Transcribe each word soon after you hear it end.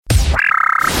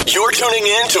You're tuning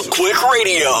in to Quick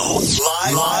Radio.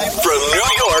 Live from New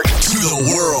York to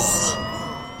the world.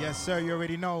 Yes, sir. You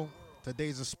already know.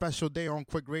 Today's a special day on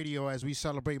Quick Radio as we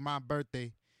celebrate my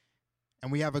birthday.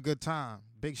 And we have a good time.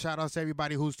 Big shout out to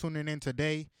everybody who's tuning in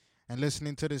today and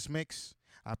listening to this mix.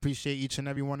 I appreciate each and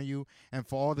every one of you. And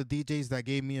for all the DJs that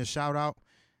gave me a shout out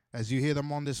as you hear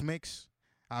them on this mix,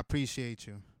 I appreciate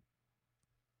you.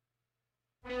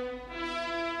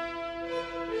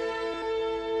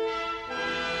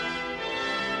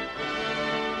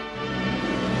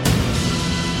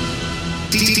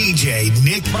 DJ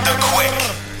Nick the Quick.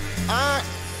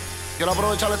 Quiero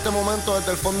aprovechar este momento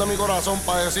desde el fondo de mi corazón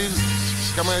para decir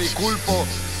que me disculpo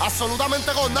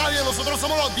absolutamente con nadie. Nosotros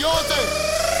somos los dioses.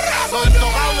 Los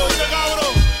intocables, ¿oíste,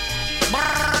 cabrón?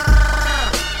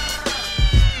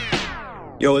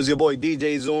 Yo, it's your boy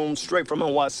DJ Zoom, straight from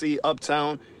NYC,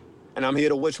 Uptown. And I'm here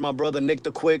to wish my brother Nick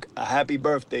the Quick a happy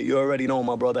birthday. You already know,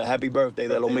 my brother. Happy birthday,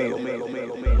 de lo mío.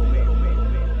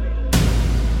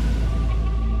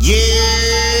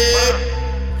 Yeah.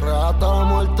 Real hasta la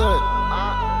muerte.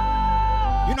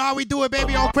 You know how we do it,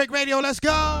 baby, on Quick Radio. Let's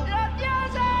go.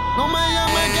 No me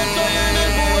llames que estoy en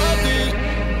el Bugatti.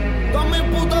 Todas mis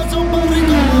putas son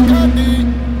barricas Bugatti.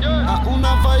 A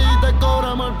una fallita y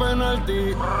cobramos el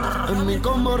penalti. En mi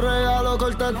combo regalo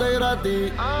cortarte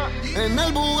gratis. En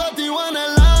el Bugatti o en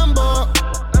el Lambo.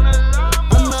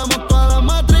 Andamos toda la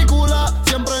matrícula.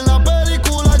 Siempre en la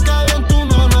película, cabrón, tú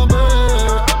no nos ves.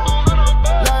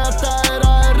 La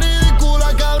gastadera es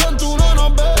ridícula, cabrón, tú no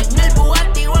nos ves. En el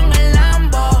Bugatti o en el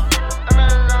Lambo.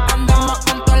 Andamos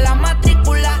con toda la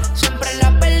matrícula. Siempre en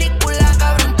la película,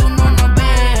 cabrón, tú no nos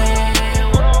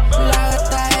ves. La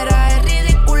gastadera es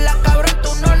ridícula, cabrón,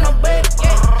 tú no nos ves.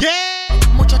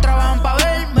 Muchos trabajan pa'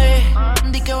 verme.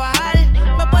 Di que bajar,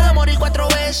 me puedo morir 4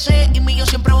 veces. Y yo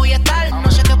siempre voy a estar. No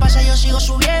sé qué pasa, yo sigo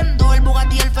subiendo. El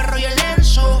Bugatti, el Ferro y el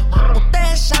Enzo.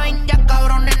 Ustedes saben ya,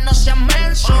 cabrones, no sean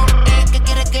mensos. ¿Qué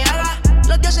quieres que haga?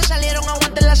 Los dioses salieron,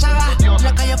 aguanten la saga.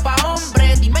 La calle pa'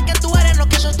 hombres. Dime que tú eres, no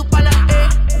que son tus panas.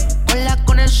 Con la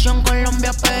conexión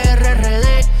Colombia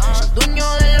PRRD. Soy dueño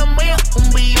de los míos,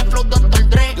 un billion flow Dr.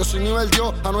 Dre. Yo soy nivel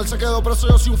Dios, Anuel se quedó preso,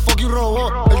 yo soy un fucking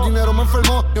robot. El dinero me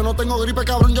enfermó, yo no tengo gripe,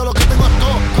 cabrón, yo lo que tengo es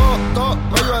todo.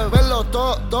 Me llevo de verlo,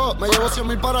 todo. Me llevo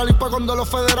 100,000 para limpa cuando los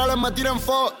federales me tiren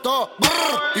fotos.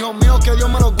 Hijos míos, que Dios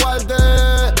me los guarde.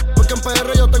 Porque en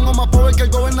PR yo tengo más poder que el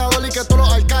gobernador y que todos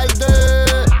los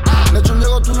alcaldes. Lechón,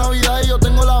 llegó tu Navidad y yo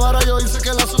tengo la vara. Yo hice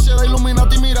que la sociedad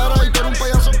Illuminati mirara. Y tú eres un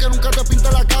payaso que nunca te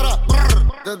pinta la cara.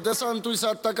 Desde Santuiz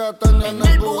hasta Cataña. En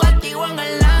el Bugatti o en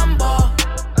el Lambo.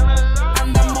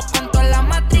 Andamos con toda la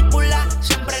matrícula.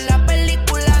 Siempre en la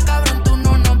película, cabrón, tú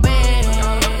no nos ves.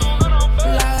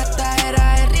 La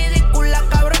gastadera es ridícula,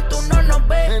 cabrón, tú no nos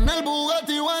ves. En el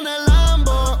Bugatti o en el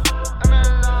Lambo.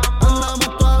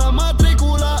 Andamos toda la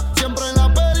matrícula. Siempre en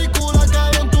la película,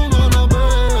 cabrón, tú no nos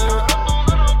ves.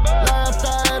 La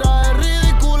gastadera es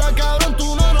ridícula, cabrón,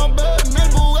 tú no nos ves. En el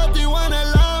Bugatti o en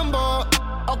el Lambo.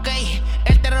 Ok,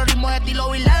 el terrorismo es estilo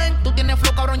Bin Laden. Tú tienes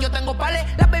flow, cabrón, yo tengo pales.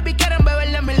 Las baby quieren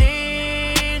beber de mi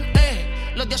lean.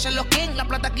 Los dioses, los king, la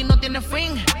plata aquí no tiene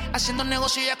fin. Haciendo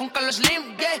negocio ya con Carlos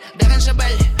Slim. Déjense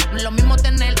ver, no es lo mismo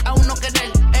tener a uno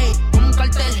querer. Como un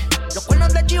cartel, los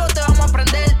cuernos de chivo te vamos a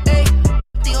prender.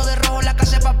 Tío de rojo, la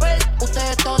casa de papel.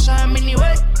 Ustedes todos saben mi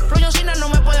nivel. Rollo Cina no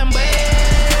me pueden ver.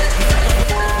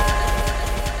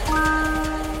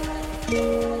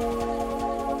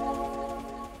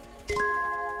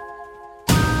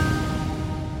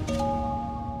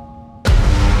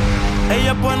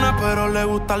 Ella es buena, pero le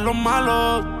gustan los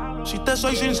malos. Si te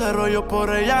soy sincero, yo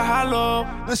por ella jalo.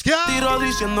 Tiro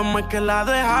diciéndome que la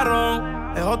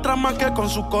dejaron. Es otra más que con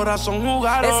su corazón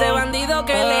jugaron. Ese bandido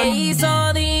que le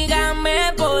hizo,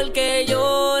 dígame por qué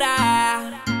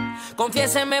llora.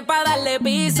 Confiéseme pa' darle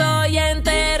piso y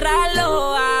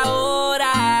enterrarlo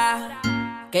ahora.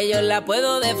 Que yo la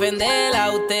puedo defender a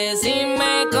usted si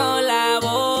me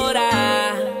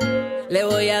colabora. Le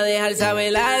voy a dejar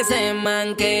saber a ese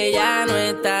man que ya no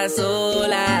está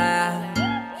sola.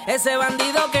 Ese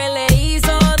bandido que le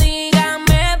hizo,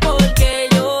 dígame por qué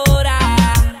llora.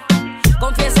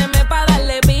 Confiéseme pa'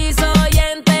 darle piso y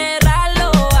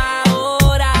enterrarlo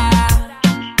ahora.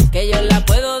 Que yo la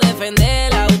puedo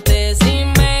defender a usted si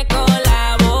me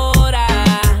colabora.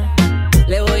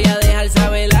 Le voy a dejar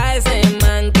saber a ese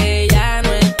man que ya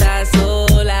no está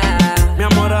sola. Mi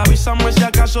amor, avísame si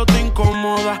acaso te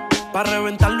incomoda. Pa'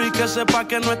 reventarlo y que sepa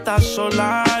que no estás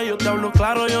sola. Yo te hablo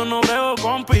claro, yo no brego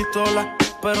con pistola.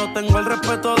 pero tengo el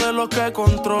respeto de los que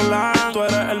controlan. Tú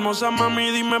eres hermosa,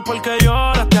 mami, dime por qué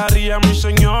lloras. Te haría mi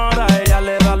señora. Ella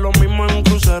le da lo mismo en un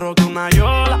crucero que una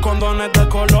yola. Condones de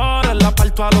colores, la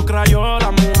parto a los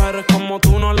crayolas. Mujeres como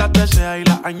tú no las deseas y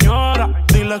las añoras.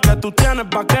 Dile que tú tienes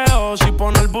vaqueo. Si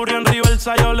pone el burro en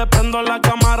Riversa, yo le prendo la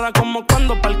cámara como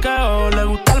cuando parqueo. Le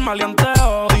gusta el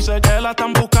maleanteo. Dice que la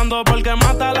están buscando porque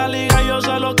mata la liga. Yo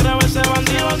se lo creo, ese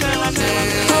bandido que la lleva.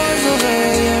 Eso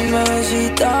se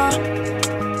bebecita.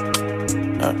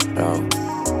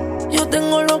 Yo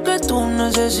tengo lo que tú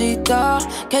necesitas.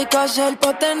 ¿Qué hay que hacer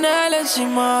para tener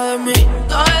encima de mí?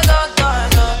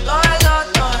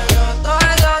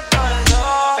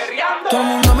 Todo el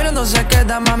mundo mirando se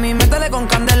queda, mami, métele con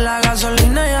candela,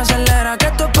 gasolina y acelera.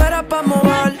 ¿Qué tú esperas pa'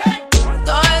 mover?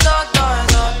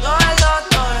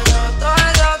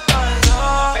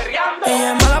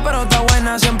 Ella es mala pero está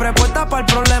buena, siempre puesta para el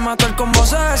problema. Todo el combo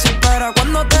se desespera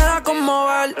cuando te da con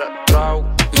mover.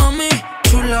 Mami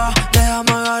chula,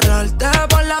 déjame agarrarte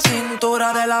por la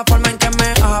cintura. De la forma en que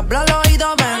me habla al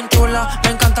oído ven chula.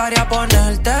 Me encantaría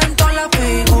ponerte en toda la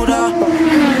figura.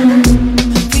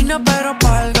 Fina pero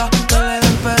palga, que le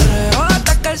den perreo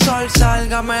hasta que el sol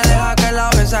salga. Me deja que la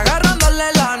bese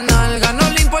agarrándole la nalga. No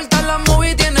le importa la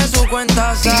movie, tiene su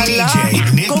cuenta sala.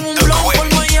 Con un blog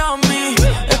por Miami.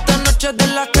 Esta noche es de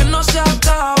las que no se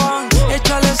acaban.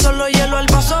 Échale solo hielo al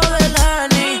vaso del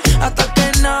Henny hasta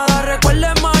que nada recuerde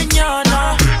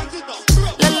mañana.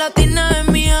 Las latinas de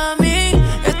Miami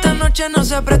esta noche no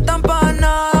se prestan pa'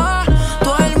 nada.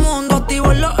 Todo el mundo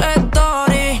activo en los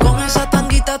stories. Con esa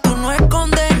tanguita tú no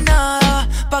escondes nada.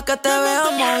 Pa' que te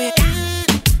veamos bien.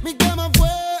 Mi cama fue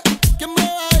quien me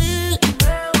va a ir.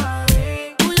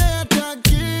 Tú llegaste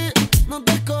aquí, no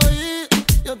te escogí,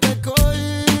 yo te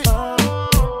escogí.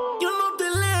 Yo no te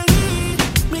elegí,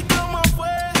 mi cama fue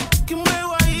quien me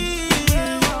va a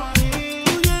ir.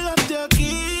 Tú llegaste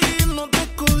aquí, no te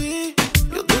escogí,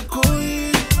 yo te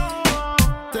escogí.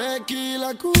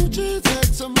 Tequila, cuchi,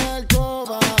 sexo en mi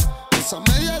alcoba. Esa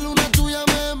media luna tuya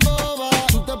me emboba.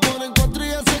 Tú te pones en cuatro y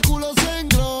ese culo se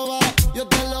engloba. Yo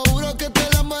te lo juro que te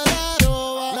la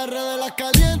roba. Las redes las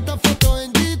calientas, fotos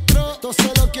en distro. Todos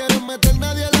se lo quieren meter,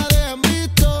 nadie la dejan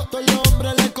visto. Todos los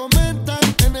hombres le comentan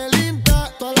en el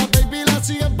Insta. Todas las baby la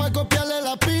siguen pa' copiarle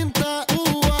la pinta.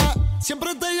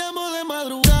 Siempre te llamo de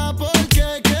madrugada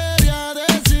porque quería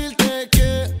decirte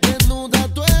que desnuda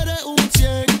tú eres un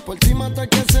 100. Por ti mata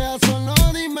que sea solo,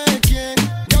 dime quién.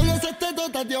 Diablo es este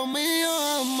tota, Dios mío,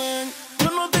 amén. Yo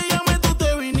no te llamé, tú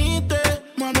te viniste,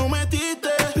 mano metiste.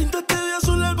 Pintaste de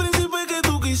azul al príncipe que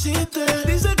tú quisiste.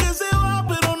 Dice que se va,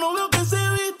 pero no veo que se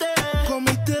viste.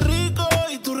 Comiste rico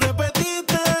y tú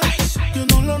repetiste. Yo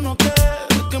no lo noté,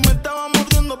 que me estaba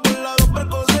mordiendo por lados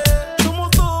precoces. Somos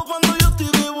todos cuando yo estoy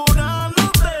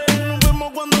devorándote. Nos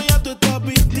vemos cuando ya tú estás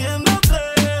vistiéndote.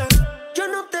 Yo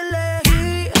no te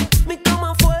elegí, mi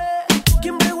cama fue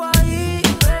quien bregó ahí.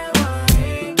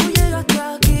 Tú llegaste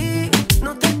aquí,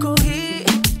 no te escogí,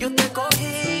 yo te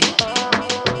cogí.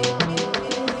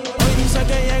 Hoy dice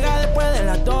que llega después de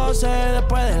las 12,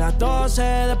 después de las 12,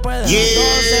 después de las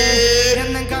 12.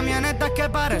 Vienen camionetas que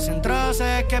parecen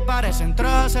troces, que parecen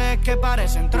troces, que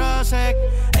parecen troces.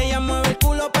 Ella mueve el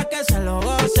culo pa' que se lo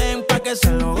gocen, pa' que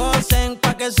se lo gocen,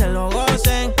 pa' que se lo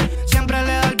gocen. Siempre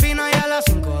le da el vino y a las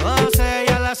 5:12,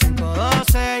 y a las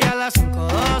 5:12, y a las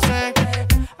 5:12.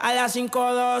 A las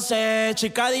 5:12,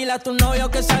 chica, dile a tu novio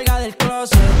que salga del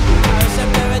closet. A veces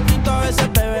bebe tito, a veces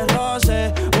bebe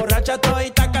roce. Borracha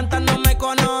todita cantando me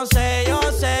conoce. Yo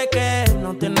sé que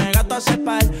no tiene gato a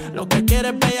cepar. Lo que quiere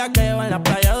es bellaqueo en la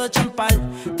playa de Champal.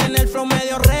 Tiene el flow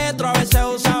medio retro, a veces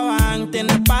usaban.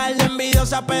 Tiene par de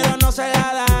envidiosa, pero no se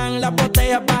la dan. Las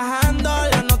botellas bajando,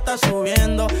 la nota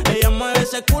subiendo. Ella mueve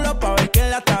ese culo pa' ver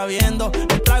quién la está viendo.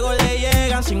 Los tragos le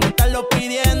llegan sin estarlo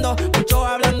pidiendo. Muchos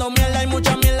hablando mierda y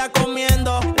mucha mierda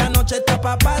comiendo. La noche está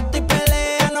pa' pata y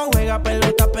pelea. No juega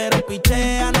pelota pero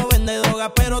pichea. No vende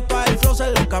droga pero todo el flow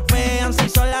se lo capean. Si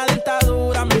son la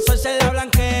dentadura, mi sol se la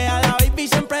blanquea. La baby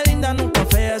siempre linda, nunca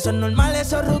fea. Eso es normal,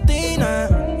 eso es rutina.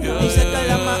 Dice que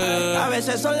las más, a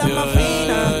veces son las más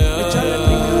finas. Echarle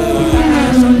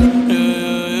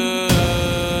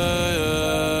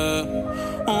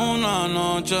una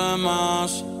noche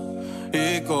más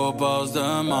y copas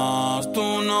de más.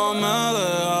 Tú no me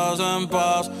dejas en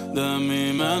paz, de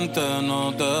mi mente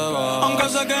no te vas. Aunque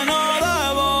sé que no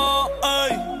debo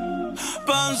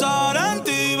pensar en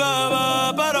ti,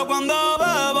 bebé, pero cuando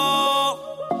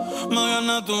bebo me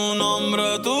viene tu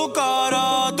nombre, tu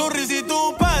cara, tu risa y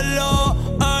tu pelo.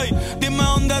 Dime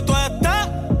dónde tú estás,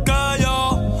 que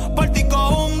yo por ti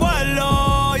cojo un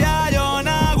vuelo. Ya yo en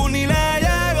Agua ni le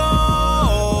llego,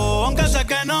 aunque sé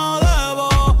que no debo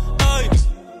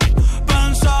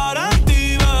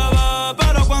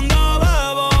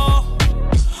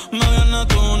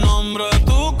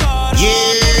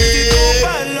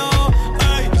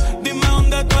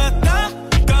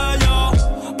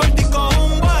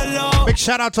Big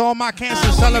shout out to all my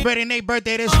cancers celebrating their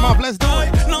birthday this month. Let's do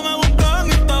it. No me busques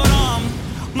en Instagram,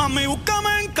 mami,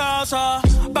 búscame en casa,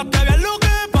 pa' que veas lo que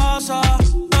pasa.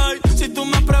 Ay, si tú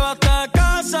me pruebas te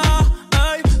casa,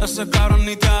 ay, ese cabrón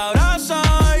ni te abraza.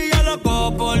 Y yo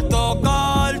loco por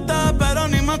tocarte, pero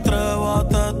ni me atrevo a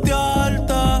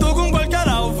testearte. Tú con cualquier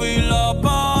outfit la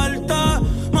parte,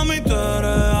 mami, tú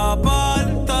eres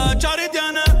aparte. Chari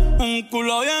tiene un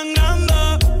culo bien grande,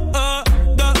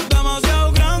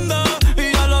 demasiado grande.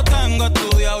 Y ya lo tengo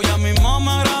estudiado, ya mismo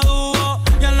me graduó.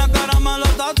 Y en la cara me lo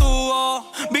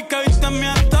tatuó. Vi que viste mi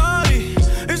story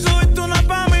y subiste una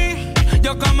pa' mí.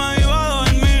 Yo que me iba a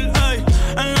dormir, ey,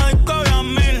 en la disco había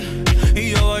 1000.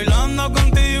 Y yo bailando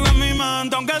contigo en mi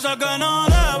mente, aunque sé que no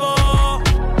debo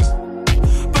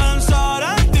pensar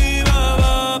en ti,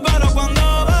 bebé. Pero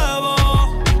cuando bebo,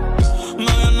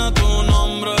 me viene tu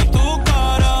nombre, tu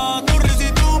cara, tu risa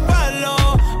y tu pelo.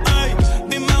 Ey,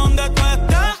 dime dónde tú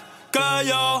estás, que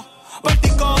yo por ti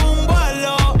cojo un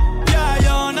vuelo. Ya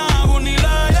yo no hago ni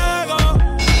le llego.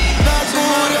 La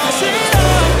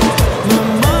curiosidad me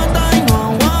mata y no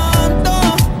aguanto.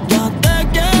 Ya te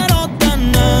quiero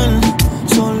tener,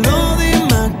 solo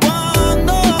dime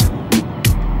cuándo.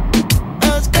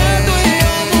 Es que tú y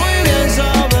yo muy bien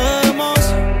sabemos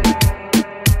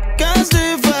que es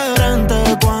diferente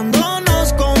cuando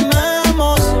nos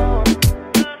comemos.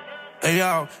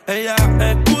 Ella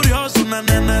es curiosa, una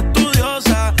nena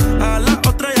estudiosa. A la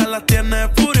otra ya la tiene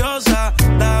furiosa.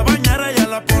 La bañera ya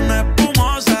la pone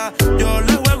espumosa. Yo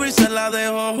le juego y se la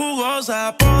dejo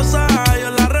jugosa. Posa, yo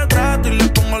la retrato y le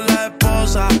pongo la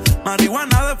esposa.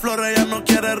 Marihuana de flores, ella no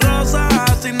quiere rosa.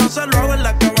 Si no se lo hago en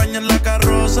la cabaña, en la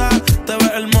carroza. Te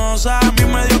ves hermosa, a mí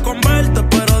me dio con verte,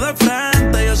 pero de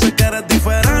frente. Yo sé que eres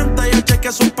diferente. Yo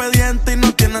chequeé su expediente y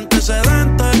no tiene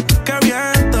antecedentes. Qué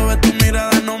bien, te ves, tu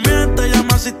mirada no miente.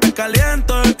 Llama si te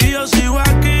caliento y yo sigo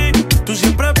aquí. Tú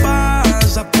siempre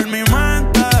pasas por mi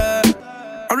mente.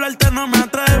 Hablarte no me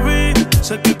atreví.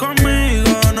 Sé que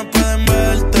conmigo no pueden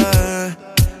verte.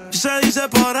 Y se dice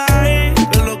por ahí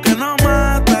que lo que no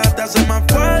mata te hace más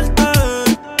fuerte.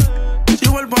 Si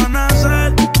vuelvo a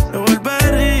nacer, yo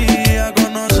volvería a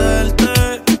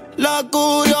conocerte. La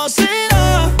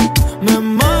curiosidad me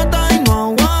mata y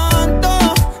no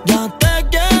aguanto. Ya te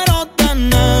quiero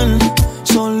tener,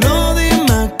 solo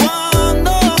dime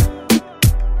cuándo.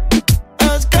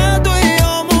 Es que tú y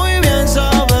yo muy bien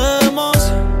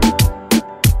sabemos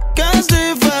que es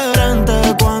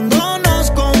diferente cuando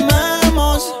nos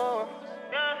comemos.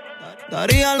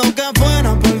 Daría lo que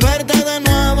fuera por verte de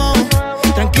nuevo.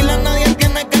 Tranquila, nadie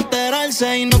tiene que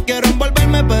enterarse. Y no quiero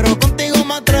envolverme, pero contigo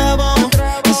me atrevo.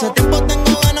 Hace tiempo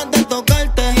tengo ganas de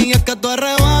tocarte. Y es que tu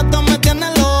arrebato me tiene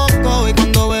loco. Y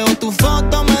cuando veo tu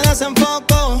foto me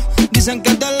desenfoco. Dicen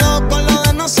que es de loco lo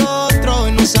de nosotros.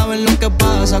 Y no saben lo que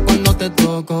pasa cuando te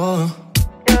toco.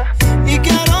 Y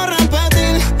quiero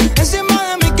repetir, encima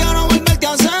de mí quiero volverte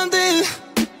a sentir.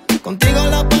 Contigo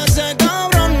la pasé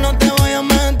cabrón, no te voy a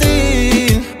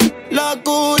mentir. La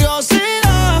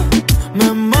curiosidad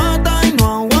me mata y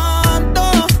no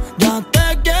aguanto. Ya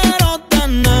te quiero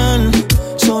tener,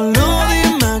 solo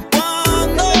dime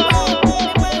cuándo.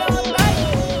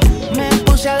 Me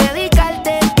puse a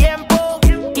dedicarte tiempo,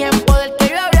 tiempo del que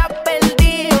yo había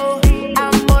perdido.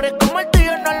 Amores como el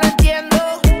tuyo no lo entiendo.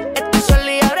 Esto es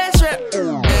solo y ahora eso es.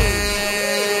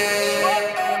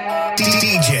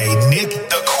 DJ Nick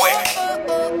the Quick.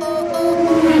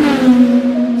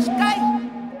 Sky,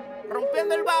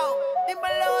 rompiendo el bajo,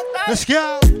 dímelo otra vez. Let's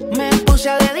go. Me puse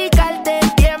a dedicarte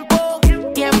tiempo,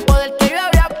 tiempo del que yo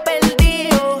había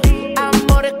perdido.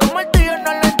 Amores como el tuyo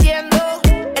no lo entiendo.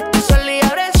 Esto es solo y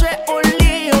ahora eso es un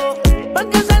lío.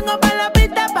 Porque salgo para la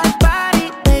pista pa'l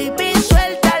party. Baby,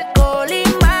 suelta alcohol y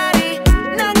mari.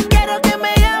 No quiero que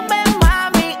me llamen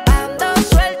mami. Ando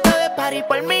suelto de party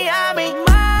por Miami.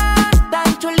 Más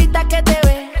tan chulita que te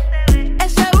ves.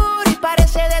 Ese booty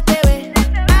parece de TV.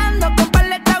 Ando con par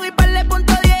de clavo y par de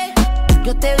punto 10.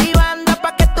 Yo te di banda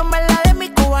pa' que tú me la des, mi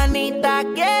cubanita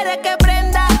quiere que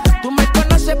prenda. Tú me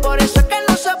conoces, por eso es que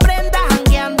no sorprenda.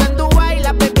 Jangueando en Dubai,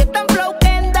 la baby está en flow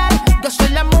Kendall. Yo soy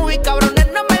la movie, cabrones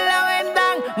no me la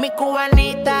vendan. Mi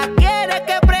cubanita quiere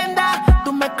que prenda.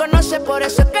 Tú me conoces, por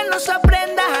eso es que no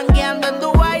sorprenda. Jangueando en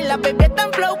Dubai, la baby está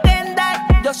en flow Kendall.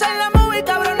 Yo soy la movie,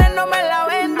 cabrones no me la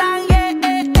vendan.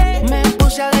 Me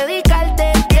puse a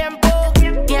dedicarte tiempo,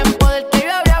 tiempo del que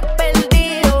yo había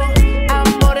perdido.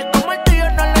 Amores como el tuyo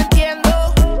no lo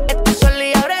entiendo. Esto es solo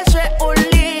y ahora eso es un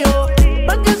lío.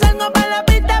 Porque salgo para la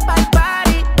pista pa'l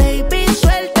party. Baby,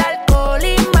 suelta alcohol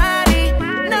y mari.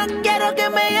 No quiero que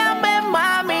me llamen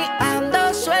mami.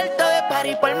 Ando suelto de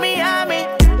party por Miami.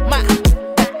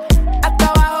 Hasta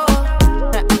abajo.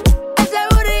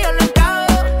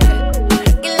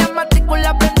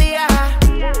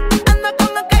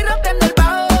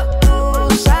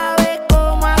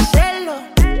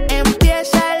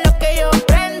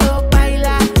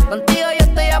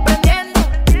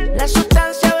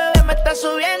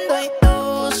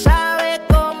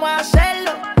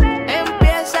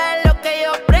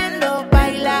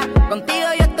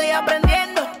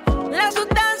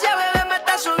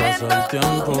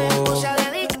 tiempo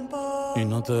y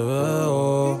no te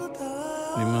veo.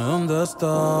 Dime dónde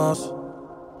estás.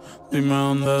 Dime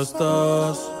dónde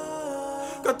estás.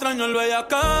 Que extraño el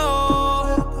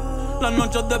bellaqueo, las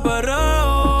noches de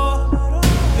perreo.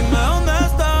 Dime dónde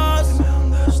estás.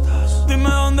 Dime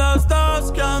dónde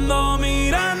estás. Que ando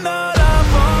mirando la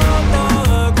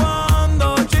foto de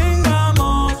cuando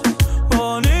chingamos.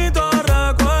 Bonitos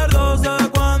recuerdos de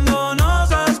cuando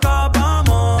nos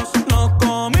escapamos. Nos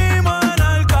comimos en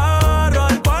el carro,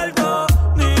 al cuarto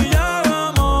ni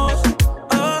llegamos.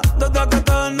 Desde que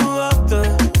te desnudaste,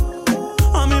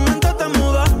 a mi mente te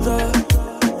mudaste.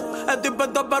 Estoy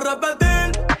puesto para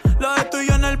repetir lo de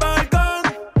tuyo en el balcón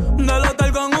del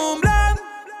hotel con un blend.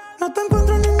 No te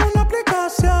encuentro en ninguna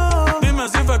aplicación. Dime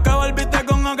si fue que volviste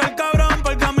con aquel cabrón,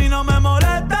 porque a mí no me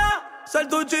molesta ser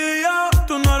tu chillo.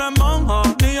 Tú no eres monja,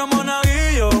 ni yo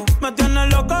monaguillo. Me tienes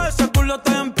loco, ese culo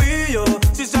te empillo.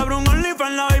 Si se abre un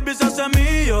OnlyFans, la baby se hace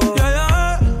millo.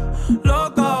 Yeah,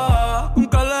 loca,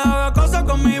 nunca le haga cosas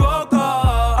con mi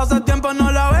boca. Hace tiempo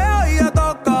no la veo y ya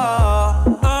toca.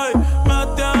 Ay, me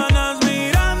tienes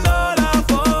mirando la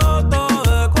foto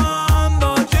de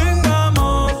cuando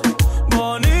chingamos.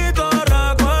 Bonitos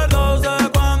recuerdos de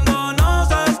cuando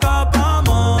nos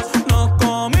escapamos. Nos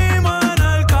comimos en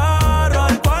el carro,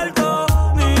 al cuarto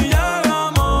ni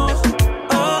llegamos.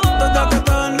 Desde que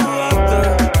te desnudaste.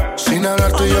 Sin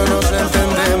hablar tú y yo nos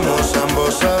entendemos,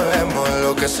 ambos sabemos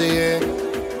lo que sigue.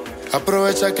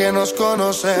 Aprovecha que nos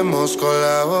conocemos,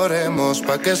 colaboremos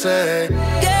pa' que se dé.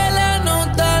 Que la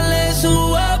nota le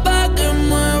suba pa' que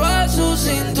mueva su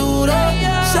cintura.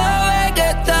 Sabe que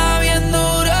está bien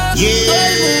dura, todo el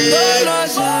mundo lo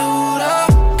asegura.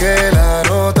 Que la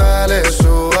nota le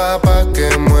suba pa'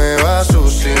 que mueva su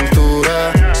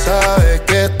cintura. Sabe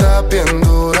que está bien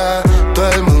dura,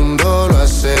 todo el mundo lo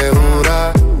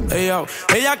asegura. Ey, yo.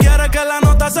 Ella quiere que la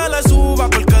nota se le suba,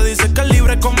 porque dice que es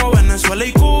libre como Venezuela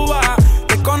y Cuba.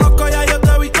 Te conozco ya, yo te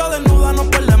he visto desnuda. Nos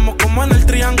perdemos como en el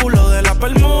triángulo de la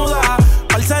Bermuda.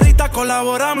 Parcerita,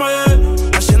 colabórame,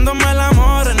 haciéndome el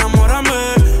amor,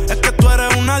 enamórame. Es que tú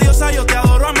eres una diosa, yo te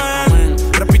adoro, amén.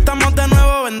 Repitamos de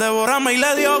nuevo, ven, devórame. Y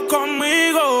le dio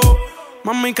conmigo,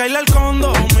 mami, caíle el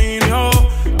condominio.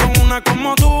 Con una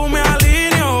como tú me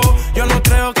alineo. Yo no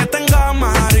creo que tenga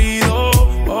marido,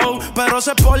 pero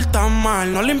se porta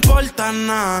mal, no le importa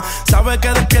nada. Sabe que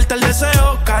despierta el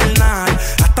deseo carnal.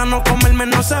 Hasta no comerme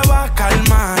no se va a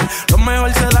calmar. Lo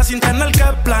mejor se da sin tener que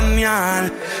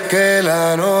planear. Que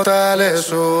la nota le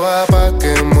suba pa'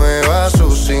 que mueva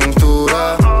su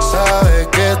cintura. Sabe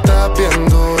que está bien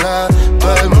dura,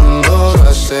 todo el mundo lo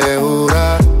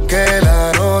asegura. Que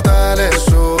la nota le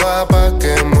suba pa'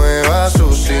 que mueva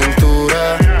su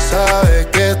cintura. Sabe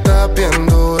que está bien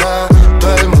dura,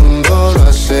 todo el mundo lo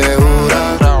asegura.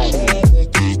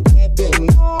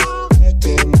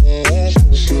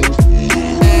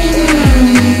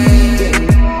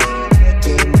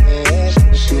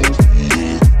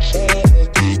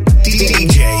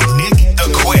 DJ Nick the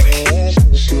Quick.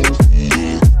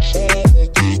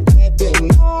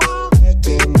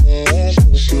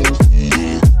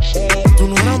 Tú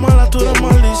no eras mala, tú eras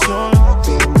maldición.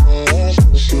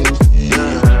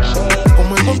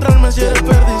 ¿Cómo encontrarme si eres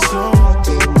perdición?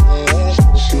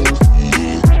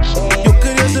 Yo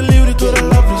quería ser libre y tú eras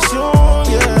la prisión,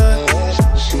 yeah.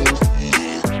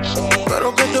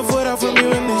 Pero que te fuera fue mi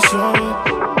bendición.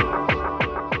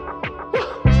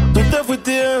 Tú te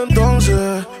fuiste de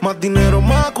entonces, más dinero,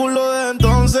 más culo de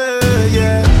entonces,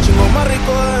 yeah. Chingo más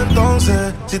rico de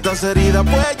entonces. Si estás herida,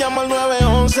 puedes llamar al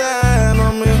 911,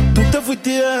 mami. Tú te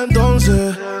fuiste de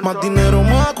entonces, más dinero,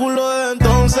 más culo de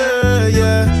entonces,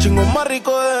 yeah. Chingo más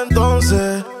rico de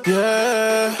entonces,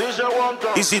 yeah.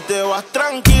 Y si te vas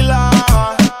tranquila,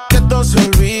 que esto se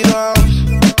olvida.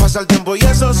 Pasa el tiempo y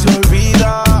eso se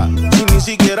olvida. Si ni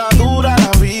siquiera dura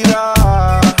la vida,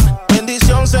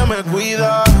 bendición se me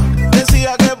cuida.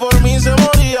 Decía que por mí se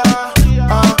moría,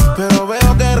 pero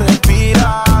veo que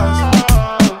respiras.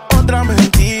 Otra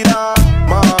mentira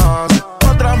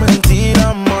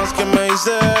más que me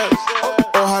dices.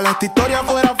 Ojalá esta historia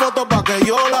fuera foto pa' que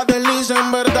yo la deslice.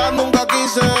 En verdad nunca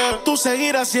quise. Tú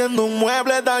seguirás siendo un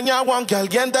mueble dañado aunque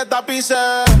alguien te tapice.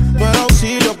 No era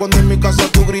auxilio cuando en mi casa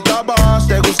tú gritabas.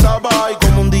 Te gustaba y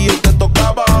como un día te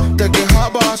tocaba. Te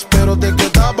quejabas pero te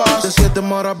quedabas. De 7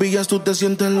 maravillas tú te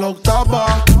sientes en la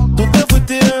octava. Tú te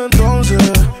fuiste de entonces,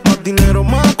 más dinero,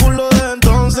 más culo de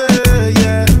entonces,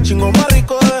 yeah. Chingo más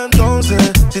rico de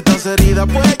entonces. Si estás herida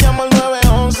puedes llamar al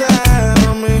 911,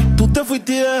 mami. Tú te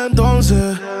fuiste de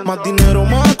entonces, más dinero,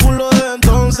 más culo de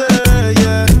entonces,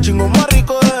 yeah. Chingo más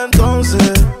rico de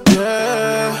entonces,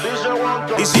 yeah.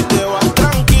 Y si te vas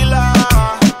tranquila,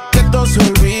 que esto se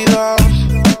olvida.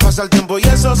 Pasa el tiempo y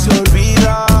eso se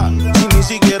olvida. Si ni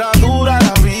siquiera dura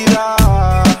la vida.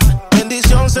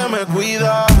 Bendición se me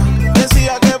cuida.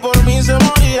 Decía que por mí se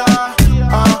moría.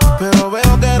 Pero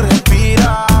veo que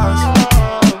respiras.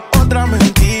 Otra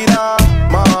mentira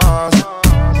más.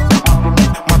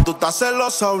 Más tú estás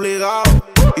celosa obligado.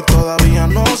 Y todavía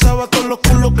no sabes todos los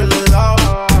culos que le he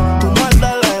dado. Tu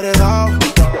maldad la he heredado.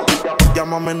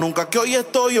 Llámame nunca que hoy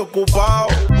estoy ocupado.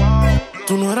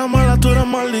 Tú no eras mala, tú eras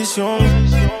maldición.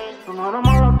 Tú no eras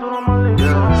mala, tú eras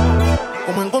maldición.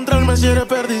 ¿Cómo encontrarme si eres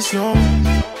perdición?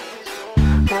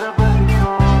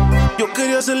 Yo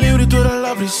quería ser libre y tú eras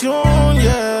la prisión,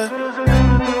 yeah.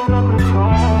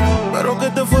 Pero que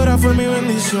te fuera fue mi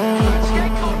bendición.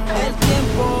 El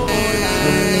tiempo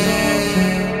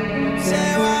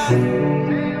se va.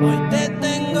 Hoy te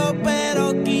tengo,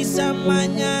 pero quizás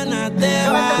mañana te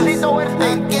vas.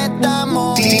 Aquí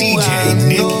estamos DJ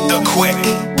Nick the Quick.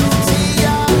 Si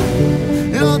ya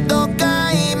los dos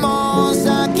caímos,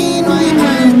 aquí no hay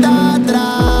vuelta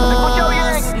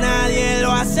atrás. Nadie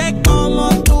lo hace como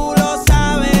tú lo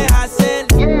sabes hacer.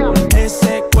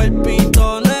 Ese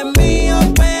cuerpito no es mío,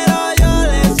 pero yo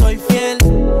le soy fiel.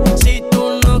 Si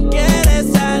tú no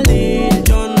quieres salir,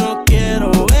 yo no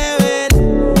quiero beber.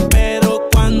 Pero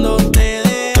cuando te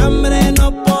dé hambre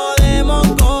no podemos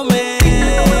comer.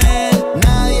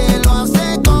 Nadie lo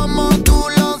hace como tú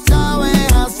lo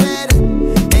sabes hacer.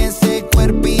 Ese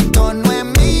cuerpito no es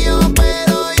mío,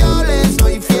 pero yo le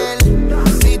soy fiel.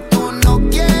 Si tú no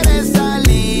quieres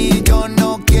salir, yo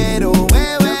no quiero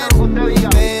beber.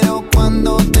 Pero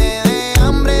cuando te dé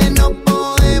hambre no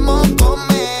podemos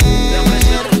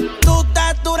comer. Tu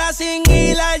estatura sin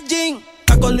ir al gym,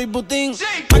 está con Louis Vuitton.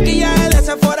 Maquillaje de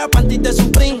Sephora, panty de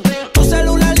Supreme. Tu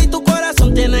celular y tu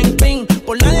corazón tienen pin.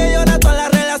 Por nadie llora, todas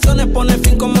las relaciones pone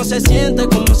fin. ¿Cómo se siente?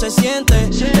 ¿Cómo se siente?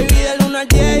 Baby, del 1 al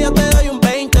 10 yo te doy un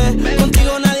 20.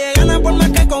 Contigo nadie gana por más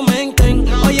que comenten.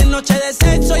 Hoy es noche de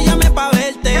sexo y llame pa'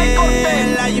 verte.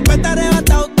 La jipeta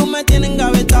arrebatado, tú me tienes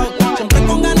engavetado. Siempre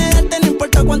con ganas de darte, no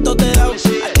importa cuánto te da.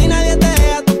 A ti nadie te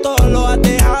deja, tú todo lo has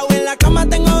dejado. En la cama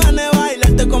tengo ganas de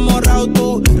bailarte como Raúl.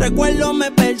 Tu recuerdo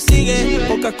me persigue,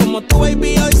 porque como tu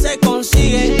baby hoy se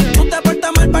consigue. Tú te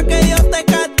portas mal pa' que Dios te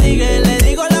castigue. Le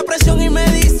digo la presión y me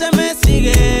dice me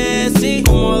sigue. Sí,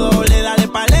 como doble, dale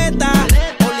paleta.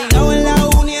 Obligado en la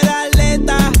uni era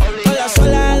atleta. Con la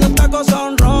suela de los tacos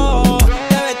son rojos.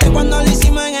 Te vete cuando lo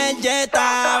hicimos en el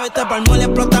Jetta. Vete pa'l mall y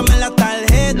explótame la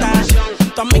tarjeta.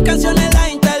 Todas mis canciones las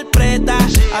interpreta.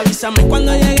 Avísame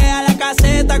cuando llegue a la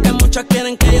caseta, que muchos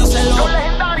quieren que yo se lo.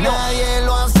 Nadie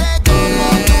lo hace como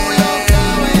tú lo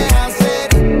sabes hacer.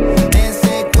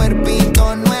 Ese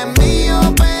cuerpito no es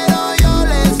mío, pero yo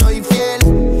le soy fiel.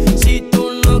 Si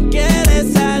tú no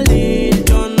quieres salir,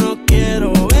 yo no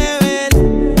quiero beber.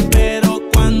 Pero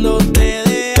cuando te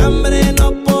dé hambre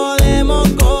no podemos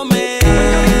comer.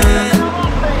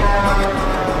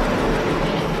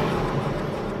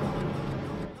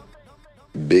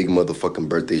 Big motherfucking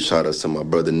birthday shout outs to my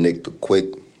brother Nick the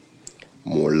Quick.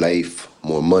 More life,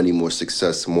 more money, more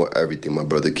success, more everything. My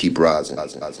brother, keep rising. Da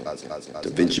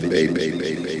Vinci, baby.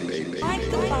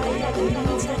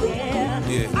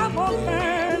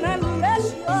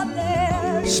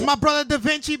 It's my brother Da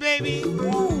Vinci, baby.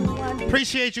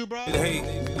 Appreciate you, bro. Hey,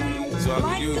 so I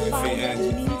can use it for your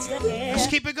energy. Let's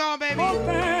keep it going, baby.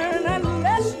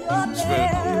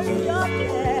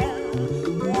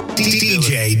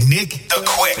 DJ Nick the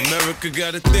Quick. America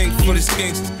got a thing for the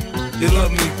gangsters. They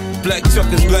love me. Black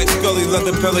Chuckers, Black Scully,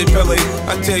 leather Pele.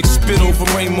 I take spittle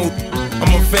from Rainbow.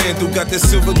 I'm a fan who got that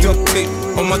silver duct tape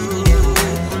on my.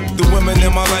 The women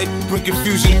in my life bring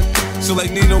confusion. So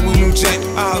like Nino and New Jack,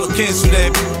 I'll cancel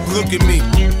that. Look at me.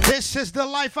 This is the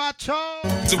life I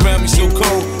chose. Around me so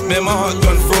cold, man, my heart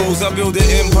done froze. I build an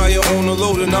empire on a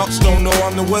load and ox don't know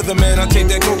I'm the weatherman. I take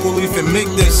that cocoa leaf and make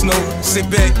that snow. Sit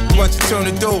back, watch it turn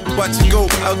the dough, watch it go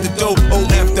out the dough. O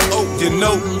after O, you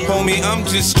know, homie, I'm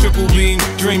just triple beam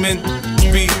dreaming.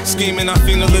 Be scheming, I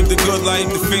finna live the good life.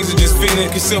 The fiends are just feeling.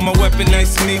 Conceal my weapon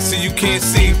nice and neat so you can't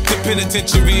see. The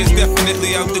penitentiary is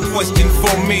definitely out the question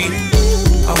for me.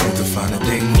 I want to find the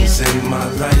things in my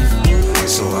life,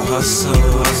 so I hustle.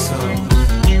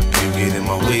 You get in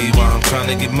my way while I'm trying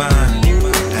to get mine,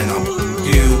 and I'm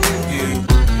you.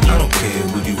 I don't care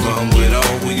who you run with or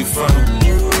where you from.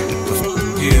 You.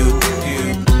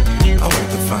 I want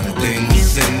to find the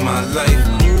things in my life,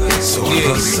 so I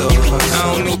hustle. I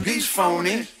don't know. He's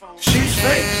phony, she's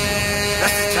fake.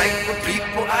 That's the type of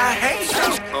people I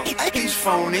hate. He's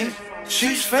phony,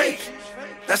 she's fake.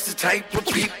 That's the type of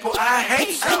people I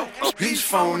hate. He's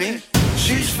phony,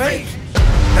 she's fake.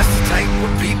 That's the type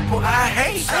of people I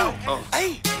hate.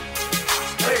 Hey,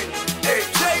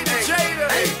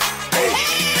 Jada.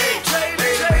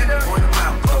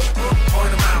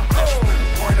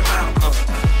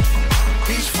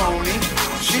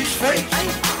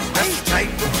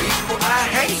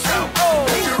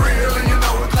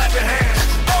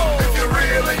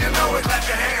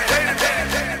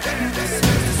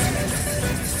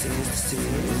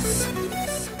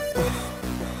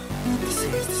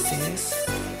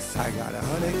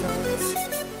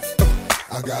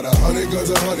 I got 100 guns,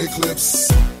 100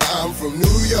 clips. I'm from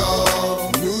New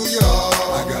York, New York.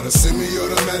 I got a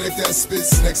semi-automatic that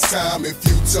spits next time if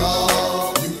you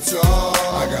talk, you talk.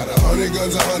 I got 100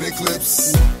 guns, 100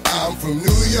 clips. I'm from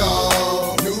New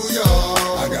York, New York.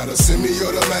 I got a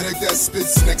semi-automatic that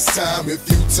spits next time if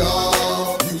you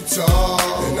talk, you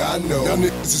talk. And I know y'all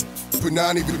niggas is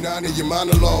Punani, your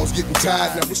monologues getting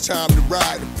tired. Now it's time to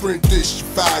ride. To print this, you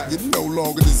fired. You no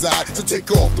longer desire. So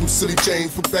take off them silly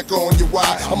chains, put back on your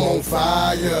wire. I'm on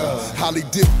fire, highly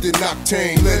dipped in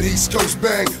octane. Let East Coast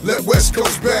bang, let West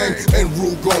Coast bang. And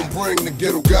Rule gon' bring the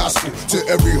ghetto gospel to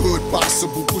every hood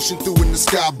possible. Pushing through in the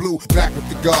sky blue, back with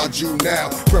the guard you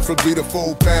now. Preferably the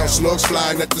 4 pound slugs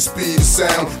flying at the speed of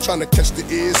sound. Trying to catch the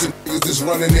ears and niggas just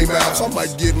running their mouths. I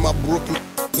might get my Brooklyn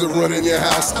to run in your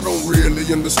house. I don't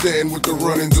really understand what the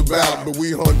running's about, but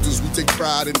we hunters, we take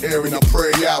pride in airing our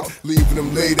prey out, leaving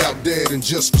them laid out dead and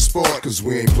just for sport, cause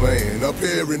we ain't playing up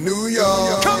here in New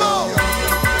York. Come on!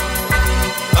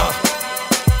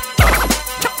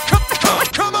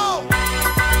 Come on!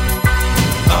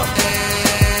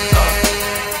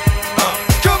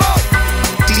 Come on!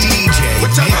 DJ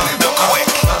what y'all Nick the Quick.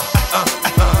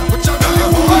 What y'all doing?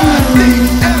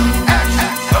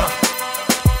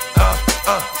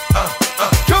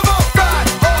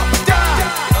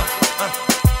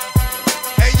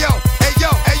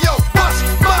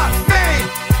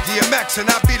 And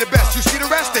I be the best. You see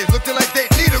the rest, they looking like they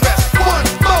need a rest. One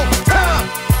more time,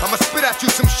 I'ma spit at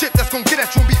you some shit that's gonna get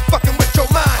at you and be fucking with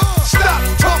your mind. Stop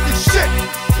talking shit,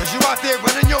 cause you out there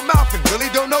running your mouth and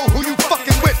really don't know who you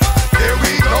fucking with. Here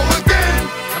we go again.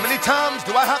 How many times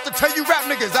do I have to tell you rap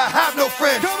niggas I have no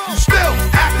friends? You still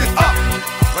acting up,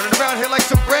 running around here like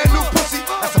some brand new pussy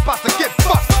that's about to get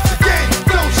fucked. The game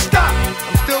don't stop,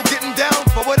 I'm still getting down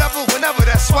for whatever, whenever.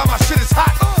 That's why my shit is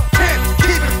hot. Can't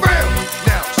keep it real.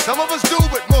 Some of us do,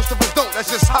 but most of us don't. That's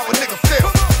just how a nigga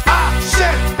feel. I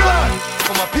shed blood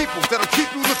for my people that'll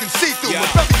keep you looking see-through.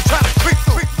 Whatever you try to creep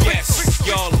through. Yes,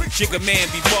 y'all, Jigga man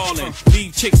be ballin'.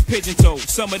 Leave chicks pigeon-toed,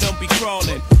 some of them be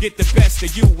crawling. Get the best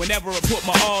of you whenever I put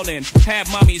my all in. Have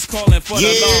mommies calling for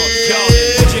the law,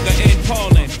 darling. Jigga and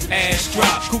Paulin', ass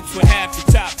drop. Coops with half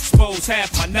the top, expose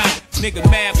half my knot. Nigga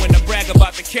mad when I brag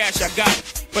about the cash I got,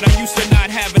 but I'm used to not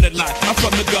having a lot. I'm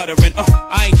from the gutter and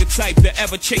I ain't the type to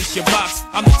ever chase your box.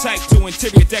 I'm the type to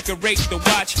interior decorate the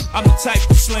watch. I'm the type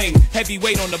to sling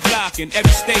heavyweight on the block in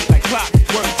every state like clock.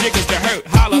 Work jiggers to hurt,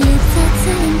 holla.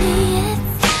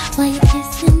 Why you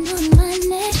kissing on my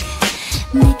neck,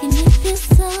 making me feel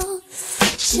so.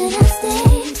 Should I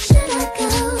stay? Should I go?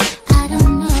 I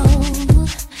don't know.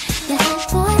 Your hot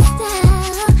boy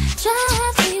style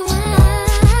drives me wild,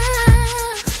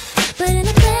 but in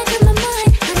the back of my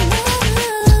mind, I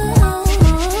know.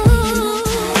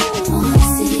 I wanna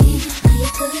see how you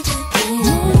could be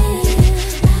me.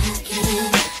 I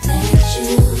can't let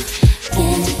you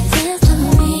get this on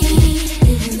me,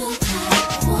 even though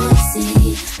I wanna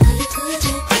see.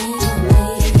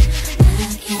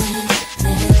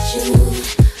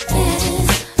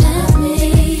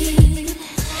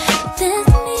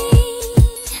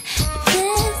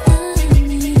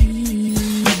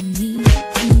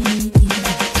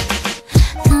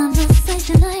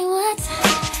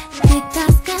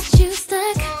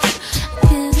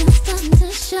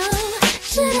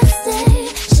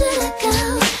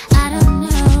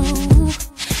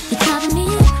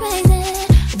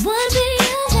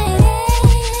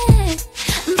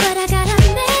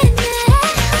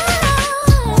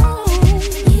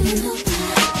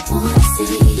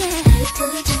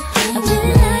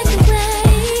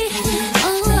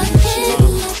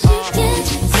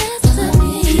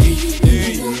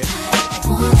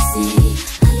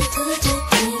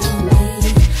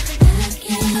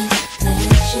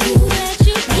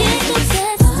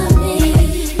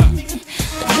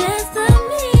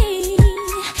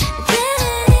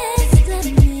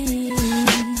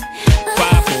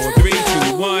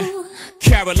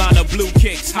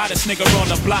 Hottest nigga on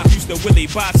the block, used to Willie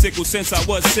bicycle since I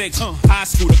was 6. High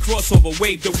school, the crossover,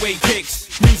 waved away kicks.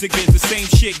 Music is the same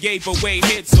shit, gave away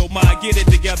hits. So my get it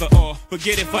together or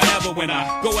forget it forever. When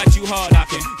I go at you hard, I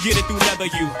can get it through leather.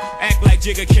 You act like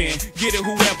Jigga can, get it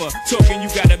whoever. Talking, you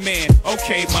got a man.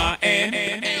 Okay, my and.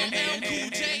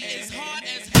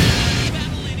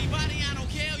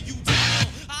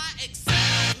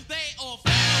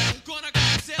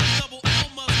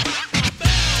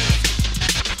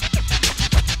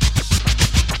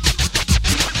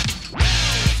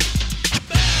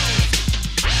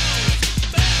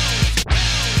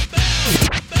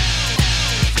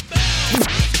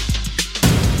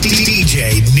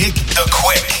 DJ Nick the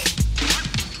Quick.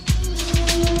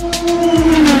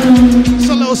 It's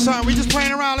a little something. We just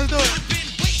playing around.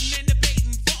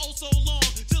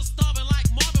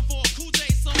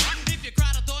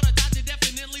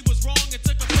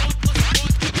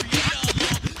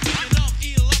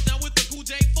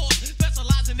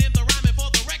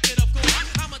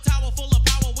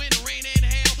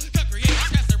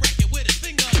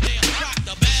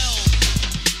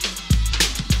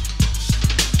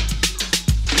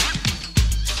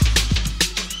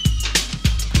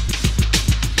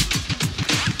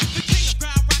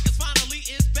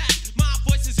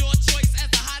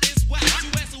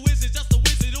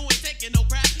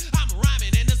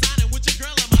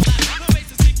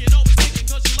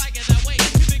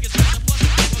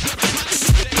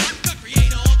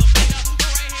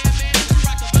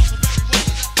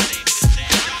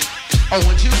 Oh,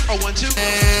 1, 2, oh, 1, 2. Oh,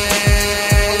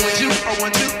 1, 2, oh,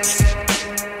 1, 2.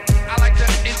 I like to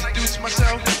introduce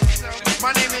myself.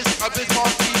 My name is Biz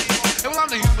Markie. And well,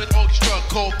 I'm the human orchestra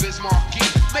called Biz Markie.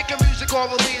 Making music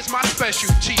orally is my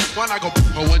specialty. When I go,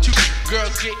 oh, 1, 2,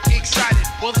 girls get excited.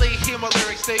 When they hear my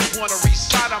lyrics, they wanna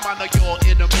recite them. I know you're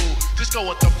in the mood. Just go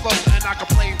with the flow, and I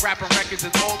can play rapping records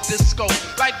and all disco.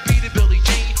 Like Beat It, Billie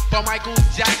Jean, by Michael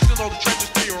Jackson, all the treasures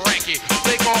to your record.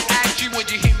 They gon' ask you when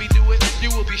you hear me do it, you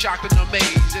will be shocked and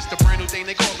amazed. It's the brand new thing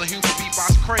they call the human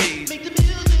beatbox craze. Make the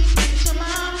music to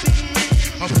my beat.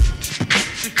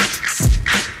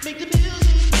 Make the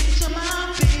music to my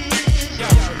beat.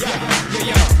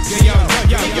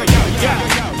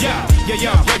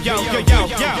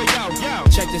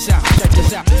 Check this out, check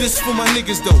this out. This for my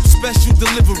niggas though, special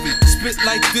delivery. Spit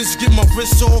like this, get my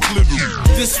wrist all glittery.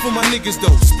 This for my niggas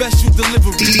though, special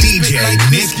delivery. DJ like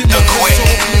Nick the Quick.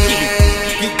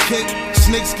 Get kicked,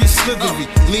 snakes get slithery.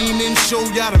 Lean in, show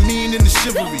y'all the mean and the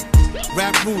chivalry.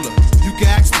 Rap ruler, you can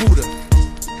ask Buddha.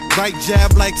 Right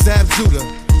jab like Zab Judah.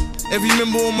 Every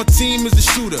member on my team is a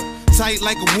shooter. Tight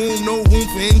like a womb, no room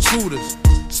for intruders.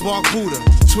 Spark Buddha,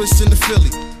 twist in the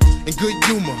Philly. And good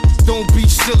humor, don't be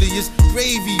silly. It's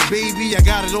gravy, baby, I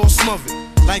got it all smothered.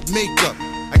 Like makeup,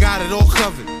 I got it all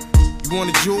covered. You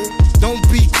want a jewel? Don't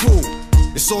be cruel.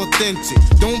 It's authentic,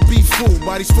 don't be fooled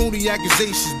by these phony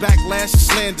accusations, backlash,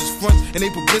 slanders, front, and they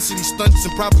publicity stunts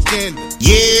and propaganda.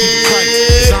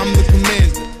 Yeah, I'm the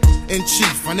commander in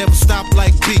chief, I never stop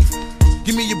like beef.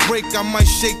 Give me a break, I might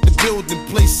shake the building,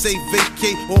 play safe,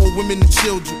 vacate all women and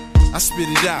children. I spit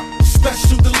it out.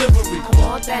 Special delivery. I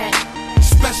want that.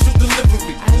 Special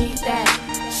delivery. I need that.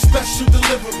 Special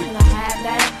delivery. Can I have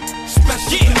that?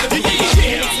 Special delivery.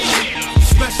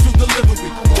 Special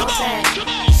delivery. Come on.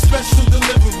 Special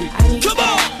delivery. Come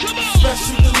on.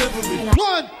 Special delivery.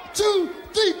 1, 2,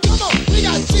 3, come on. We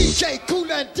got DJ Cool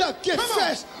and Duck, get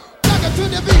fresh. Rock to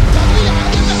the beat,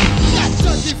 we got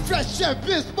Ducky Fresh and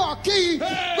Biz Markie.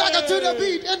 Rock to the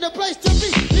beat in the place to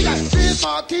be. We got Biz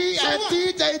Markie and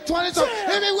DJ 20. So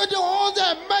hit me with the horns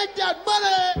and make that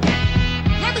money.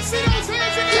 Let me see those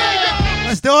hands again.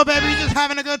 Let's do it, baby. We just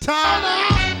having a good time.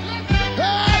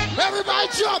 Hey, everybody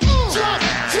jump, jump,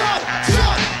 jump,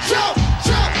 jump, jump,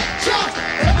 jump, jump.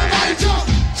 Everybody jump,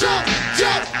 jump,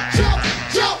 jump, jump,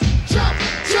 jump, jump,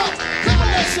 jump. Now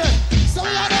listen, some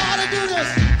of y'all know how to do this.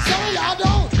 Some of y'all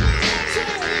don't.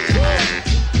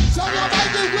 Some of y'all might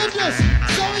get with this.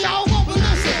 Some of y'all won't, but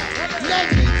listen. Let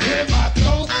me clear my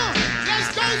throat.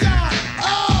 Let's go, y'all.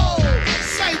 Oh,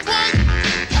 say what?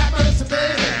 Happens to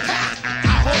baby.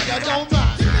 I hope you don't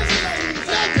mind.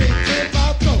 Let me clear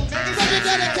my throat. Such a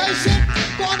dedication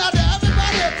going out to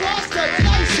everybody across the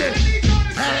nation.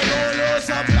 And they gonna lose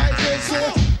something like this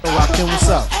here. Rockin', what's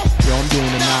up? Yo, I'm doing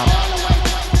it now.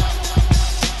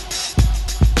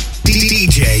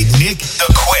 DJ Nick the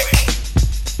Quick.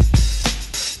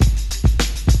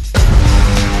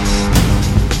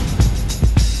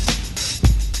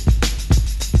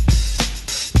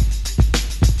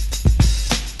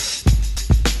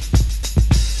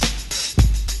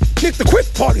 Nick the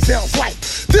Quick party sounds like.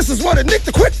 This is what a Nick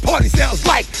the Quick party sounds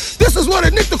like. This is what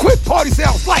a Nick the Quick party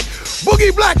sounds like.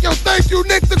 Boogie Black, yo, thank you,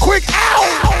 Nick the Quick.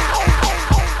 Ow!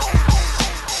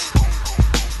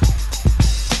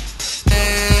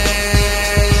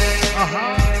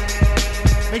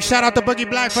 Big shout out to Boogie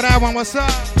Black for that one. What's up?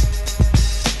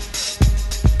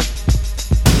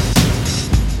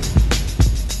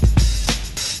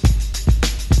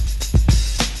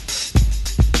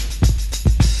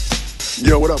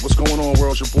 Yo, what up? What's going on,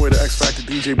 world? It's your boy, the X Factor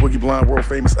DJ Boogie Blind, world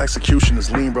famous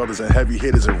executioners, Lean Brothers, and Heavy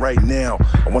Hitters. And right now,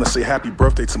 I want to say happy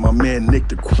birthday to my man Nick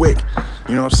the Quick.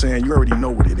 You know what I'm saying? You already know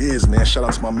what it is, man. Shout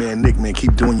out to my man Nick, man.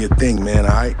 Keep doing your thing, man.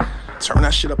 All right, turn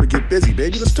that shit up and get busy,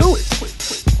 baby. Let's do it.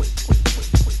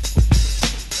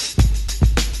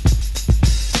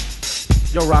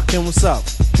 Yo, Rakim, what's up?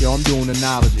 Yo, I'm doing the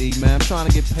knowledge, E, man. I'm trying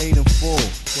to get paid in full.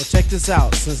 Well, check this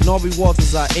out. Since Norby Walters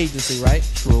is our agency, right?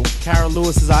 True. Carol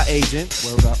Lewis is our agent.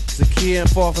 Word up. Zakia and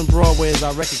 4th and Broadway is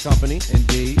our record company.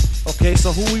 Indeed. Okay,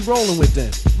 so who we rolling with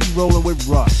then? We rolling with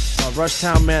Rush, our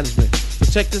Rushtown Management. So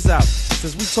check this out.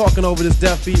 Since we talking over this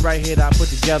deaf beat right here that I put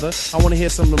together, I want to hear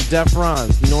some of them deaf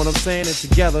rhymes. You know what I'm saying? And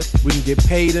together, we can get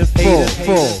paid in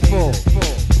full.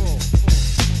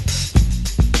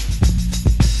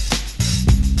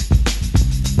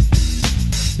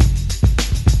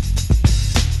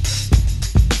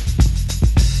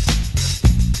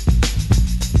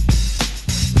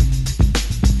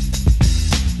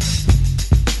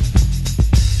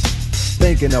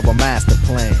 Thinking of a master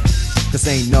plan. Cause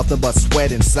ain't nothing but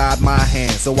sweat inside my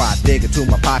hands. So I dig into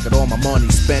my pocket, all my money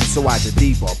spent. So I get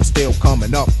deeper, but still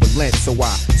coming up with lint. So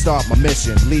I start my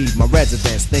mission, leave my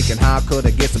residence, thinking how could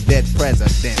I get some dead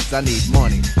presidents? I need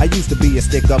money. I used to be a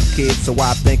stick-up kid, so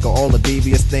I think of all the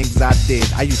devious things I did.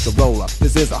 I used to roll up,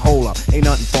 this is a hole up. Ain't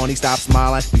nothing funny, stop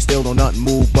smiling. You still don't nothing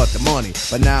move but the money.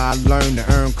 But now I learn to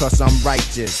earn cause I'm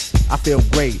righteous. I feel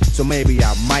great, so maybe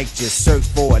I might just search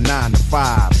for a 9 to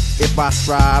 5. If I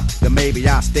strive, then maybe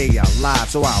I'll stay alive.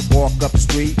 So I walk up the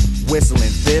street,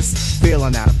 whistling this,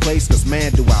 feeling out of place, cause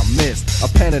man do I miss a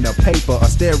pen and a paper, a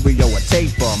stereo, a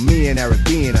taper. Me and Eric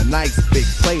being a nice big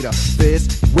plate of fish,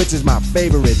 which is my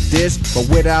favorite dish. But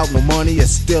without no money,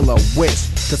 it's still a wish.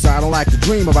 Cause I don't like to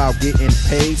dream about getting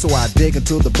paid, so I dig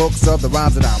into the books of the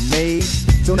rhymes that I made.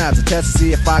 So now's a test to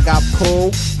see if I got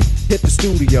pulled. Hit the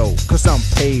studio, cause I'm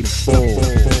paid full.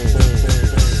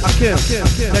 Kim,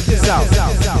 check this out.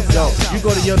 Yo, you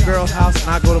go to your girl's house and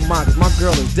I go to mine. Cause my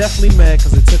girl is definitely mad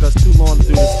cause it took us too long to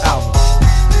do this album.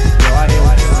 Yo, I hear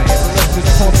what you're saying. So let's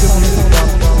just talk to music about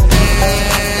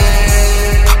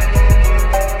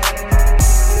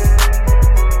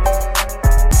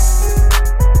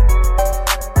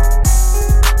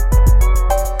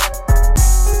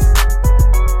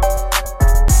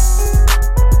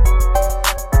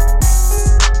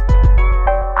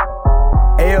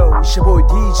It's your boy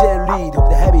DJ Lead of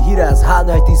the Heavy Hitters Hot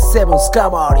 97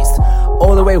 Scam Artist,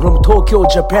 all the way from Tokyo,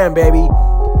 Japan, baby.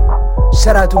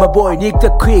 Shout out to my boy Nick the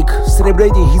Quick,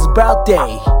 celebrating his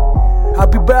birthday.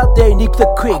 Happy birthday, Nick the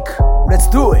Quick. Let's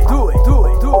do it. Do it.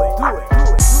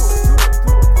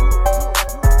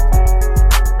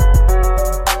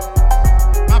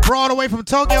 My bro all the way from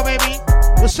Tokyo, baby.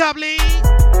 What's up, Lee?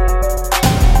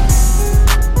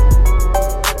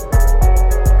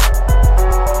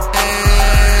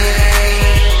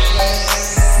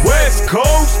 West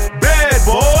Coast, bad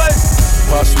boys.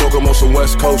 Pop Smoke, I'm on some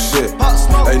West Coast shit.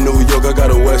 Hey, New York, I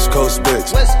got a West Coast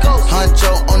bitch. West Coast,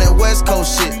 Huncho on that West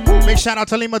Coast shit. Big shout out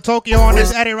to Lima Tokyo on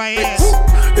this edit right here.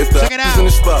 If the Check it out. in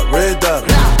the spot, red dot.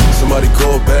 Somebody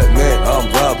call Batman,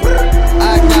 I'm Robert.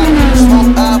 I got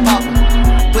smoke, I pop 'em.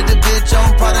 Put the bitch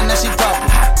on Prada, now she poppin'.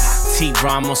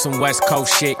 T-Rom on some West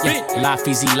Coast shit, yeah. Life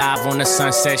Easy live on the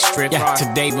Sunset Strip, yeah.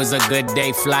 Today was a good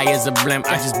day, fly as a blimp.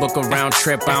 I just book a round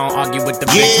trip, I don't argue with the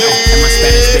bitch. And my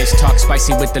Spanish bitch talk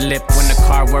spicy with the lip. When the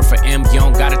car worth for M, you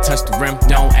don't gotta touch the rim.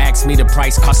 Don't ask me the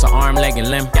price, cost an arm, leg, and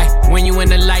limb. When you in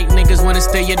the light, niggas wanna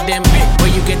steal your dim.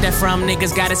 Where you get that from,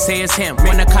 niggas gotta say it's him.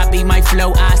 Wanna copy my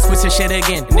flow, I switch the shit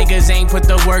again. Niggas ain't put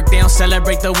the work, they don't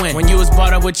celebrate the win. When you was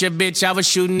brought up with your bitch, I was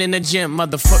shooting in the gym,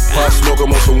 motherfucker. Pop Smoke,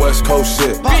 I'm on some West Coast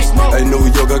shit. Hey, New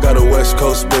York, I got a West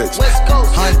Coast bitch. West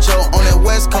Coast, Huncho on that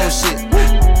West Coast shit.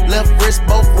 Left wrist,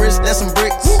 both wrists, that's some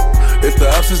bricks. If the